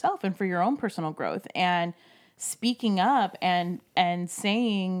for yourself and for your own personal growth, and speaking up and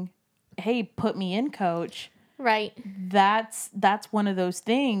saying, "Hey, put me in, coach." Right. That's one of those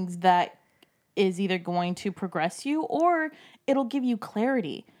things that is either going to progress you or it'll give you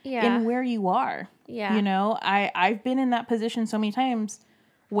clarity in where you are. Yeah. You know, I've been in that position so many times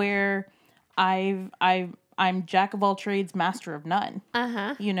where I'm jack of all trades, master of none.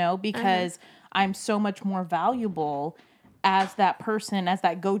 You know, because I'm so much more valuable as that person, as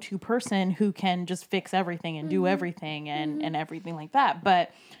that go-to person who can just fix everything and do everything and everything like that.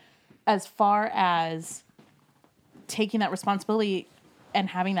 But as far as taking that responsibility and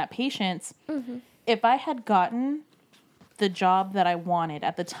having that patience, if I had gotten the job that I wanted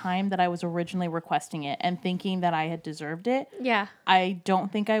at the time that I was originally requesting it and thinking that I had deserved it, Yeah. I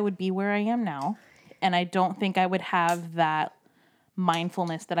don't think I would be where I am now. And I don't think I would have that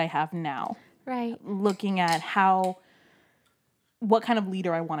mindfulness that I have now. Right. Looking at what kind of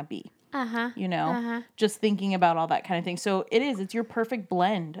leader I want to be. You know, just thinking about all that kind of thing. So it's your perfect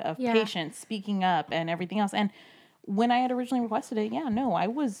blend of patience, speaking up, and everything else. And when I had originally requested it, I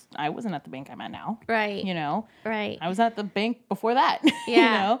wasn't at the bank I'm at now. Right. You know, Right. I was at the bank before that. Yeah. You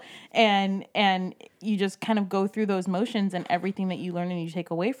know, and you just kind of go through those motions, and everything that you learn and you take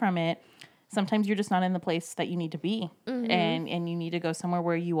away from it. Sometimes you're just not in the place that you need to be, and you need to go somewhere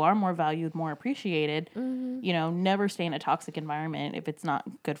where you are more valued, more appreciated. You know, never stay in a toxic environment if it's not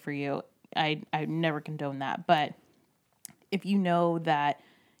good for you. I never condone that. But if you know that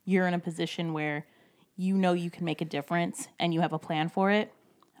you're in a position where you know you can make a difference and you have a plan for it,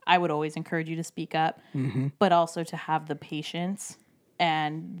 I would always encourage you to speak up, but also to have the patience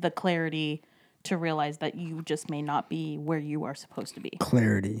and the clarity to realize that you just may not be where you are supposed to be.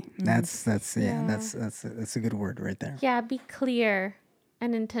 Clarity. That's a good word right there. Yeah, be clear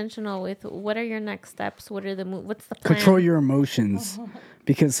and intentional with what are your next steps, what are the what's the plan? Control your emotions,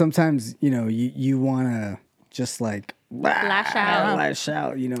 because sometimes you want to just like lash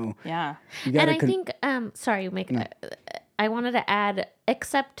out. You know. Yeah. You gotta and I think sorry, I wanted to add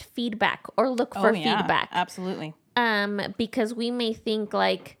accept feedback or look for feedback. Absolutely. Because we may think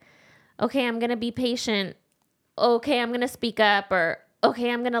like, okay, I'm going to be patient. Okay, I'm going to speak up, or okay,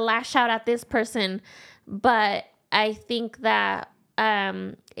 I'm going to lash out at this person. But I think that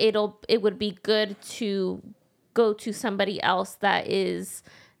it would be good to go to somebody else that is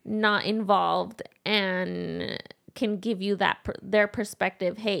not involved and can give you their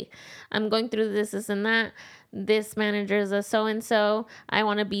perspective. Hey, I'm going through this and that. This manager is a so-and-so. I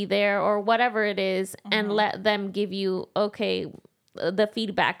want to be there, or whatever it is, and let them give you, okay, the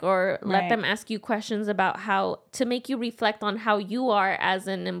feedback, or let Right. them ask you questions about how to make you reflect on how you are as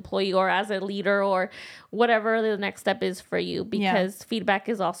an employee or as a leader or whatever the next step is for you, because feedback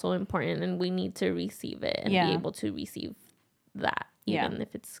is also important and we need to receive it and be able to receive that even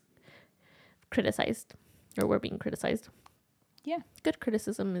if it's criticized or we're being criticized. Yeah. Good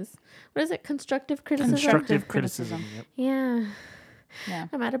criticism is, what is it? Constructive criticism? Constructive criticism. Yep. Yeah. Yeah.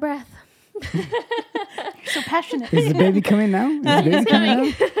 I'm out of breath. So passionate. Is the baby coming now? Is the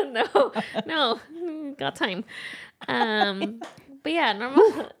baby coming now? no, got time. But yeah,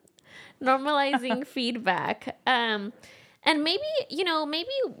 normalizing feedback. And maybe, maybe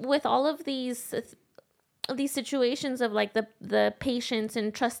with all of these situations of like the patience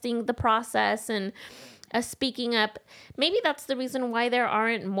and trusting the process and speaking up, maybe that's the reason why there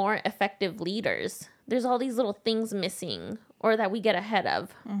aren't more effective leaders. There's all these little things missing or that we get ahead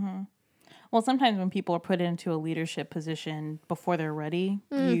of. Mm-hmm. Well, sometimes when people are put into a leadership position before they're ready,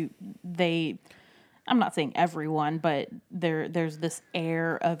 I'm not saying everyone, but there's this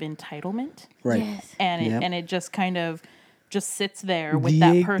air of entitlement. Right. Yes. And it just kind of just sits there with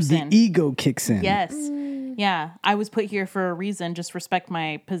that person. The ego kicks in. Yes. Yeah. I was put here for a reason. Just respect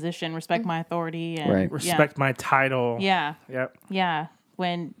my position, respect my authority. And, Right. Respect my title. Yeah. Yep. Yeah.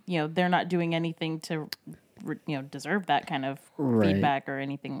 When, they're not doing anything to, deserve that kind of Right. feedback or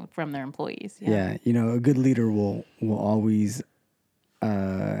anything from their employees. Yeah. A good leader will always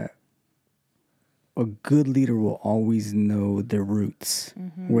know their roots,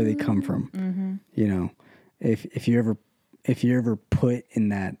 where they come from. Mm-hmm. If you're ever put in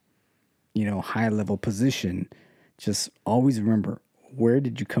that, high level position, just always remember, where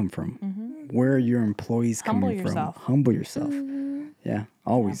did you come from? Mm-hmm. Where are your employees coming from? Humble yourself. Mm-hmm. Yeah.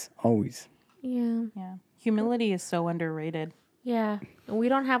 Always. Yeah. Yeah. Humility is so underrated. Yeah. We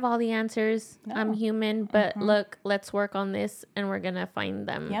don't have all the answers. No. I'm human, but look, let's work on this and we're going to find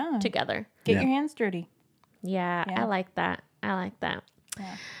them together. Get your hands dirty. Yeah, I like that. Yeah.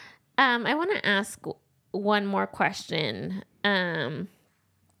 I want to ask one more question. And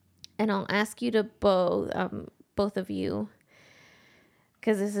I'll ask you to both of you,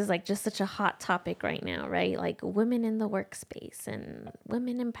 because this is like just such a hot topic right now, right? Like women in the workspace and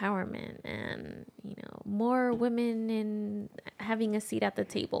women empowerment and, more women in having a seat at the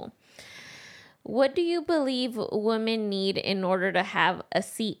table. What do you believe women need in order to have a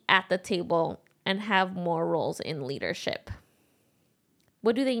seat at the table and have more roles in leadership?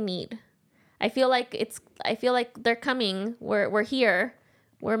 What do they need? I feel like they're coming. We're here.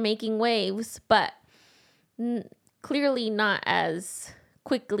 We're making waves, but clearly not as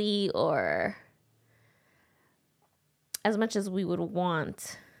quickly or as much as we would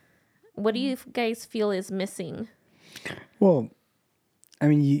want. What do you guys feel is missing? Well, I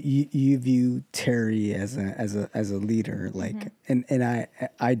mean, you view Terry as a leader, like, and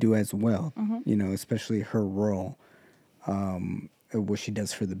I do as well. Mm-hmm. Especially her role, what she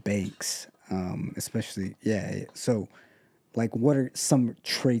does for the banks, especially. Yeah. So, like, what are some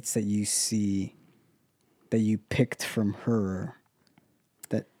traits that you see that you picked from her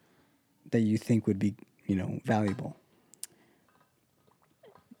that you think would be, valuable?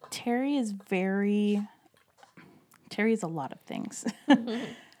 Terry is a lot of things.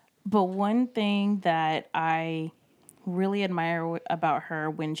 But one thing that I really admire about her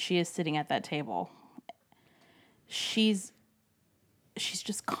when she is sitting at that table, she's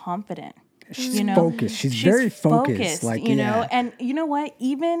just confident. She's focused. She's very focused. Like, and you know what?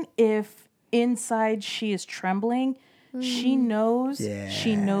 Even if inside she is trembling, she knows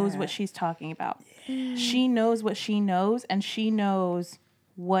what she's talking about. Yeah. She knows what she knows, and she knows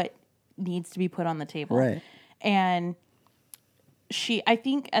what needs to be put on the table. Right. And I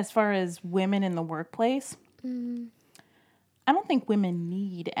think as far as women in the workplace, I don't think women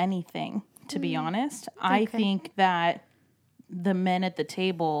need anything, to be honest. Okay. I think that the men at the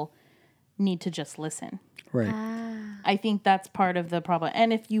table need to just listen. Right. I think that's part of the problem.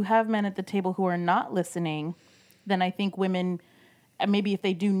 And if you have men at the table who are not listening, then I think women, maybe if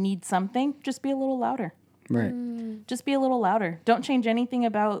they do need something, just be a little louder. Right. Just be a little louder. Don't change anything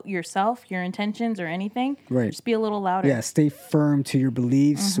about yourself, your intentions, or anything. Right. Just be a little louder. Yeah. Stay firm to your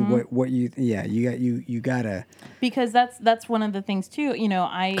beliefs. You gotta. Because that's one of the things too.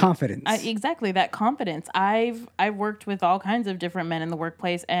 Confidence. Exactly, that confidence. I've worked with all kinds of different men in the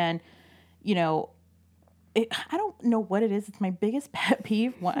workplace, and I don't know what it is. It's my biggest pet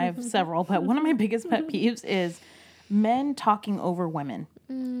peeve. Well, I have several, but one of my biggest pet peeves is men talking over women.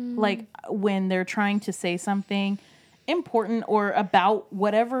 Like when they're trying to say something important or about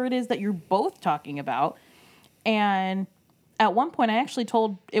whatever it is that you're both talking about. And at one point I actually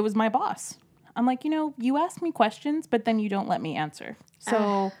told, it was my boss. I'm like, you ask me questions, but then you don't let me answer.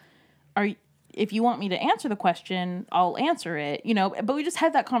 So if you want me to answer the question, I'll answer it, but we just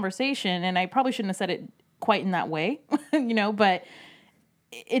had that conversation, and I probably shouldn't have said it quite in that way, but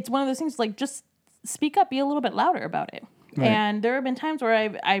it's one of those things, like, just speak up, be a little bit louder about it. Right. And there have been times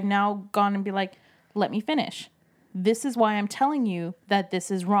where I've now gone and be like, let me finish. This is why I'm telling you that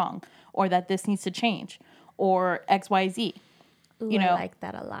this is wrong, or that this needs to change, or X, Y, Z. Ooh, I like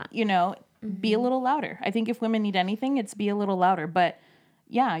that a lot. Be a little louder. I think if women need anything, it's be a little louder. But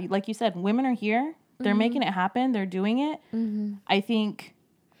yeah, like you said, women are here. They're making it happen. They're doing it. Mm-hmm. I think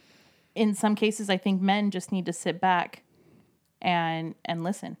in some cases, I think men just need to sit back and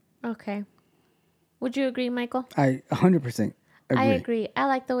listen. Okay. Would you agree, Michael? I 100% agree. I agree. I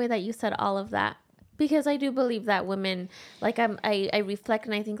like the way that you said all of that, because I do believe that women, like, I reflect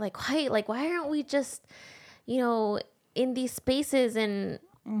and I think, like, why aren't we just, in these spaces and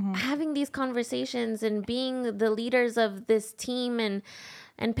having these conversations and being the leaders of this team and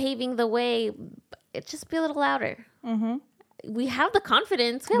paving the way? It just be a little louder. Mm-hmm. We have the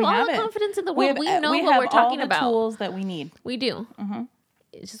confidence. We have all the confidence in the world. We know what we're talking about. We have all the tools that we need. We do.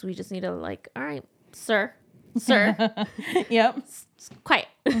 Mm-hmm. We just need to, like, all right, sir. Yep. Quiet.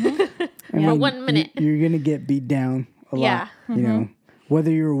 For 1 minute. You're going to get beat down a lot. Whether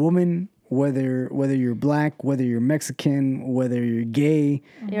you're a woman, whether you're black, whether you're Mexican, whether you're gay,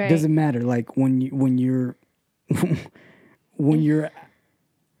 right. Doesn't matter. Like, when you're when you're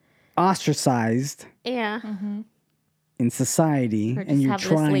ostracized in society, and you're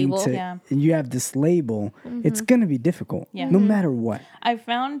trying to, and you have this label, it's going to be difficult, no matter what. I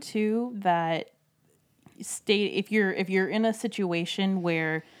found too that if you're in a situation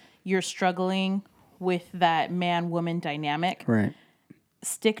where you're struggling with that man-woman dynamic, right,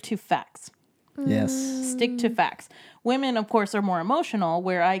 stick to facts. Yes. Stick to facts. Women, of course, are more emotional,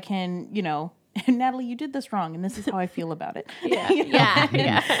 where I can, Natalie, you did this wrong, and this is how I feel about it. Yeah.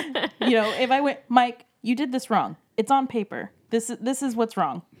 If I went, Mike, you did this wrong. It's on paper. This is what's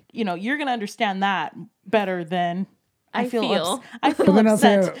wrong. You're gonna understand that better than I feel. I feel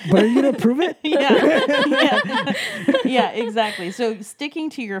upset. But are you gonna prove it? Yeah, exactly. So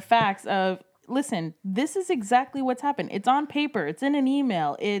sticking to your facts of, listen, this is exactly what's happened. It's on paper. It's in an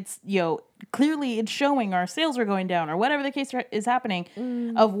email. It's, clearly it's showing our sales are going down, or whatever the case is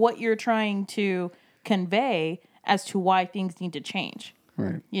happening, of what you're trying to convey as to why things need to change.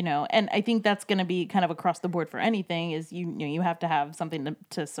 Right. And I think that's going to be kind of across the board for anything, is you have to have something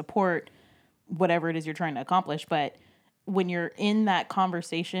to support whatever it is you're trying to accomplish. But when you're in that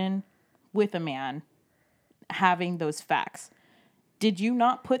conversation with a man, having those facts, did you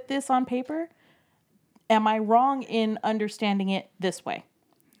not put this on paper? Am I wrong in understanding it this way?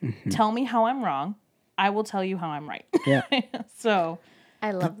 Mm-hmm. Tell me how I'm wrong. I will tell you how I'm right. Yeah. So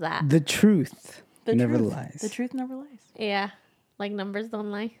I love that. The truth never lies. The truth never lies. Yeah. Like, numbers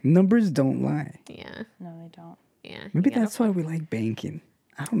don't lie. Numbers don't lie. Yeah. No, they don't. Yeah. Maybe that's why we like banking.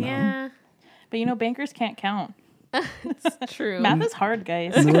 I don't know. Yeah. But bankers can't count. It's true. Math is hard,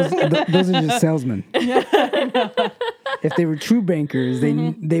 guys. Those are just salesmen. If they were true bankers,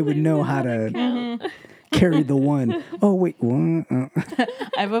 they would know how to carry the one. Oh, wait, what?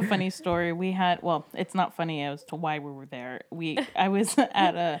 I have a funny story. We had, it's not funny as to why we were there. I was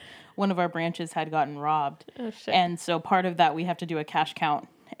at one of our branches had gotten robbed. Oh, shit. And so part of that, we have to do a cash count.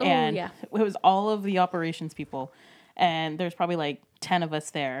 And it was all of the operations people. And there's probably like 10 of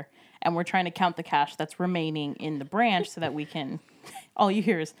us there. And we're trying to count the cash that's remaining in the branch so that we can, all you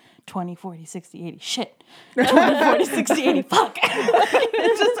hear is 20, 40, 60, 80. Shit. 20, 40, 60, 80. Fuck.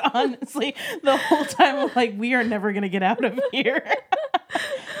 It's just honestly, the whole time I'm like, we are never going to get out of here.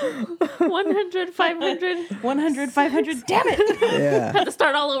 100, 500. 100, 500. Damn it. Yeah. Have to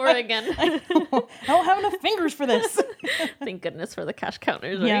start all over again. I don't have enough fingers for this. Thank goodness for the cash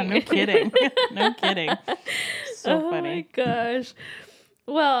counters. Right? Yeah, no kidding. No kidding. So funny. Oh my gosh.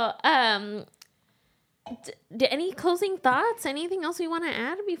 Well, any closing thoughts? Anything else we want to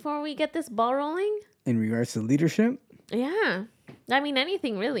add before we get this ball rolling? In regards to leadership? Yeah. I mean,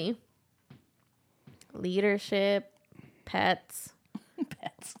 anything really. Leadership, pets,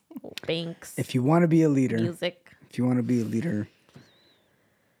 banks. If you want to be a leader, music. If you want to be a leader,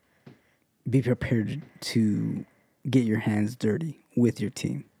 be prepared to get your hands dirty with your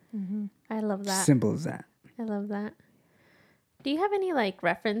team. Mm-hmm. I love that. Simple as that. I love that. Do you have any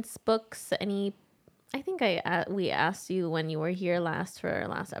reference books? I think we asked you when you were here last for our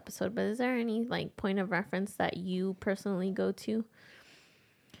last episode, but is there any point of reference that you personally go to?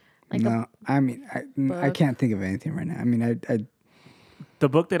 No, I can't think of anything right now. I mean, I the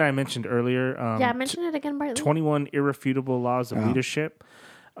book that I mentioned earlier. Mention it again, Bartley. 21 Irrefutable Laws of Leadership.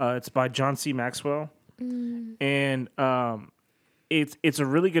 It's by John C. Maxwell, and it's a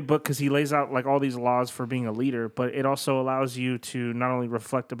really good book because he lays out like all these laws for being a leader, but it also allows you to not only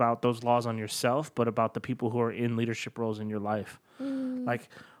reflect about those laws on yourself, but about the people who are in leadership roles in your life. Like,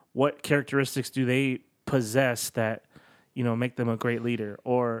 what characteristics do they possess that, you know, make them a great leader?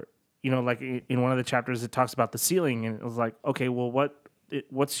 Or, you know, like in one of the chapters, it talks about the ceiling, and it was like, okay, well,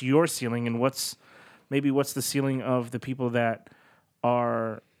 what's your ceiling, and what's the ceiling of the people that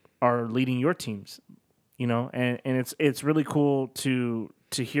are leading your teams? You know, and it's really cool to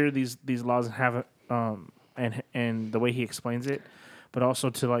hear these laws and have and the way he explains it, but also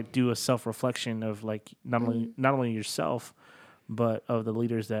to like do a self-reflection of like not only yourself, but of the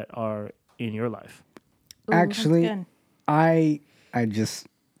leaders that are in your life. Actually, good. I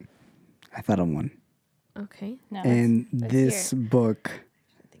thought of one. Okay. No, And let's this hear book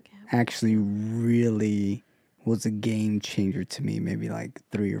I think I have- actually really was a game changer to me, maybe like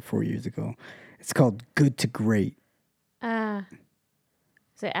 3 or 4 years ago. It's called Good to Great is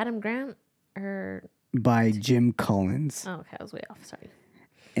it Adam Grant or? by Jim Collins. Oh, okay, I was way off. Sorry.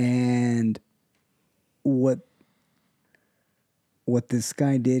 And what this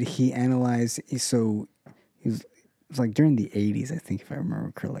guy did, he analyzed, so it was like during the 80s, I think, if I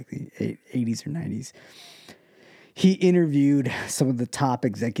remember correctly, 80s or 90s. He interviewed some of the top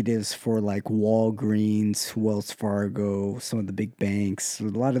executives for like Walgreens, Wells Fargo, some of the big banks, a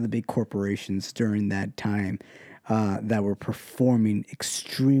lot of the big corporations during that time that were performing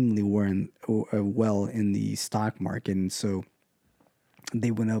extremely well in the stock market. And so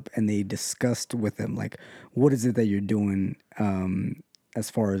they went up and they discussed with them, like, what is it that you're doing as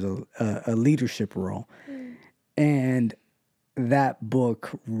far as a leadership role? And that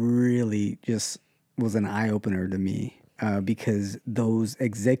book really just was an eye-opener to me because those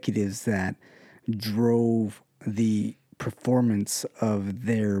executives that drove the performance of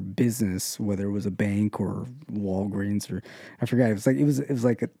their business, whether it was a bank or Walgreens or I forgot, it was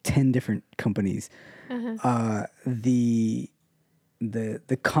like 10 different companies. The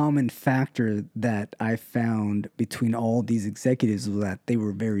common factor that I found between all these executives was that they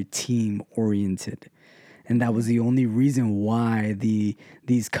were very team oriented. And that was the only reason why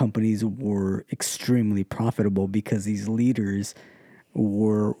these companies were extremely profitable, because these leaders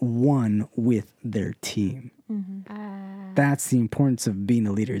were one with their team. That's the importance of being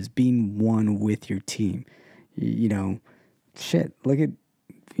a leader, is being one with your team. You know, shit, look at,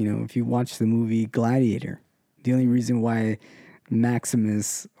 you know, if you watch the movie Gladiator, the only reason why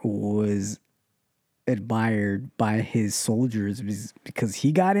Maximus was admired by his soldiers was because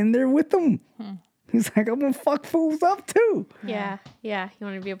he got in there with them. He's like, I'm gonna fuck fools up too. Yeah. You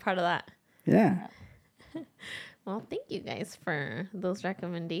want to be a part of that. Yeah. Well, thank you guys for those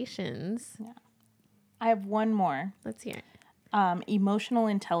recommendations. I have one more. Let's hear it. Emotional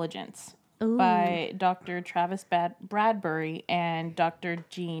Intelligence by Dr. Travis Bradbury and Dr.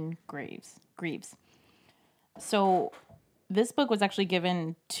 Jean Greaves. So this book was actually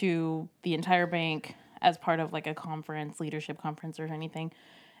given to the entire bank as part of like a conference, leadership conference or anything.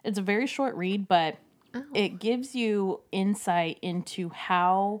 It's a very short read, but it gives you insight into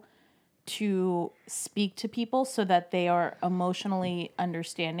how to speak to people so that they are emotionally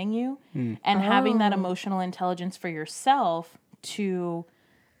understanding you and having that emotional intelligence for yourself to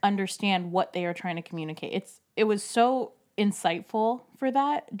understand what they are trying to communicate. It was so insightful for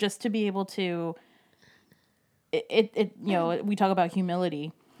that, just to be able to you know, we talk about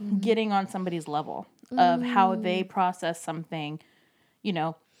humility, getting on somebody's level of how they process something, you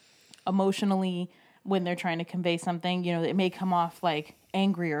know, emotionally when they're trying to convey something. You know, it may come off like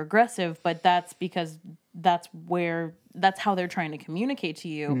angry or aggressive, but that's because that's how they're trying to communicate to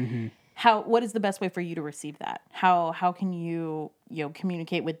you. What is the best way for you to receive that? How can you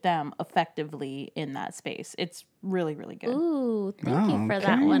communicate with them effectively in that space? It's really, really good. Ooh, thank you for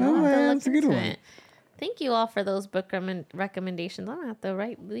that okay. one. I'll No, have to look that's a good into one. it. Thank you all for those book recommendations. I'm gonna have to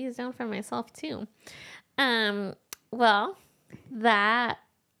write these down for myself too. Well, that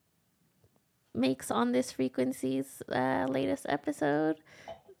makes On This Frequency's latest episode.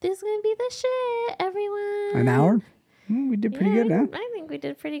 This is gonna be the shit, everyone. An hour? We did pretty good, huh? I think we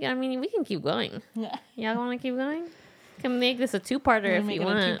did pretty good. I mean, we can keep going. Yeah. Y'all want to keep going? Can make this a two-parter if you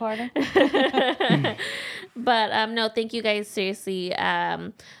want. A two-parter? But no, thank you guys seriously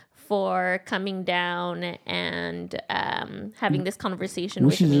for coming down and having this conversation We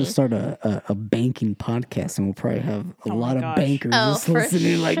with should me. just start a banking podcast, and we'll probably have a lot of gosh. bankers just for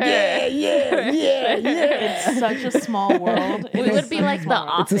listening. Like, sure. yeah. It's such a small world. We would be like the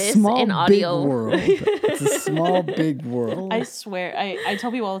It's a Office small, in big audio. world. It's a small, big world. I swear, I tell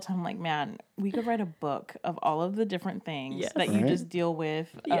people all the time, I'm like, man, we could write a book of all of the different things Yes. that you Right? just deal with.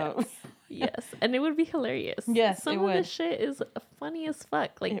 Yes, and it would be hilarious. Yes, some it of would. this shit is funny as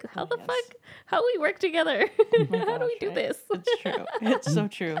fuck. Like, It how the really is. fuck? How we work together? How do we do Right? this? It's true. It's so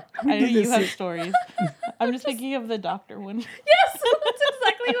true. I know you have stories. I'm just thinking of the doctor one. Yes, that's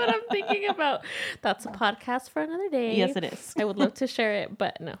exactly what I'm thinking about. That's a podcast for another day. Yes, it is. I would love to share it,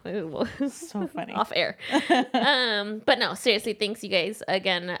 but no, it will So funny. off air. But no, seriously, thanks you guys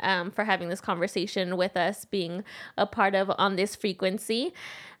again for having this conversation with us, being a part of On This Frequency.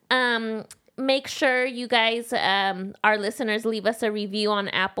 Make sure you guys, our listeners, leave us a review on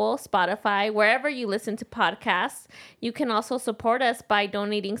Apple, Spotify, wherever you listen to podcasts. You can also support us by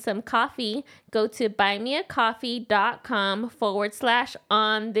donating some coffee. Go to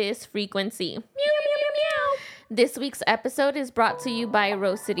buymeacoffee.com/on this frequency. Meow, meow, meow, meow. This week's episode is brought to you by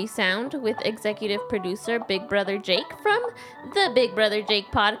Rose City Sound with executive producer Big Brother Jake from the Big Brother Jake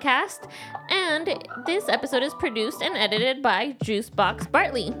podcast. And this episode is produced and edited by Juicebox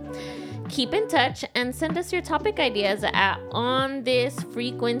Bartley. Keep in touch and send us your topic ideas at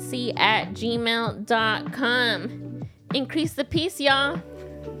onthisfrequency@gmail.com. Increase the peace, y'all.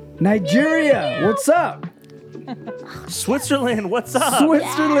 Nigeria, what's up? Switzerland, what's up?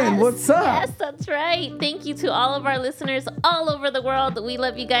 Switzerland, what's up? Yes, that's right. Thank you to all of our listeners all over the world. We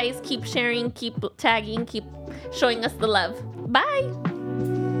love you guys. Keep sharing, keep tagging, keep showing us the love. Bye.